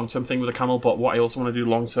more like a long-term thing with a camel, but what I also want to do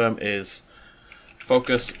long-term is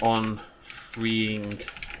focus on freeing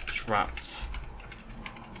trapped...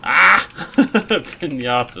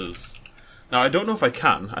 Pinatas. Now, I don't know if I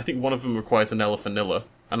can. I think one of them requires an Elefanilla,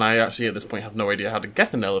 and I actually at this point have no idea how to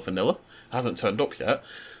get an Elefanilla. It hasn't turned up yet.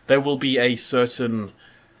 There will be a certain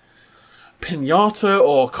pinata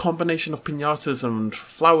or combination of pinatas and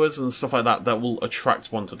flowers and stuff like that that will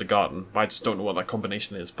attract one to the garden. I just don't know what that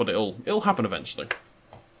combination is, but it'll happen eventually.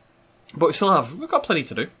 But we've got plenty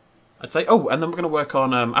to do, I'd say. Oh, and then we're going to work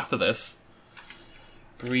on, after this,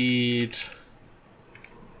 breed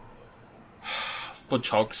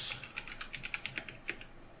fudgehogs,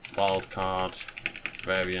 wildcard,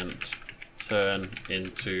 variant, turn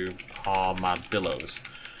into armadillos.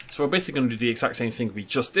 So we're basically going to do the exact same thing we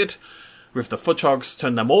just did with the fudgehogs,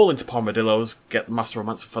 turn them all into armadillos, get the Master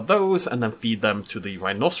Romancer for those, and then feed them to the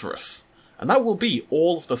rhinoceros. And that will be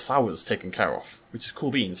all of the sours taken care of, which is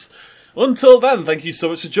cool beans. Until then, thank you so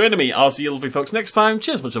much for joining me. I'll see you lovely folks next time.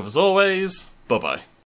 Cheers much love as always. Bye-bye.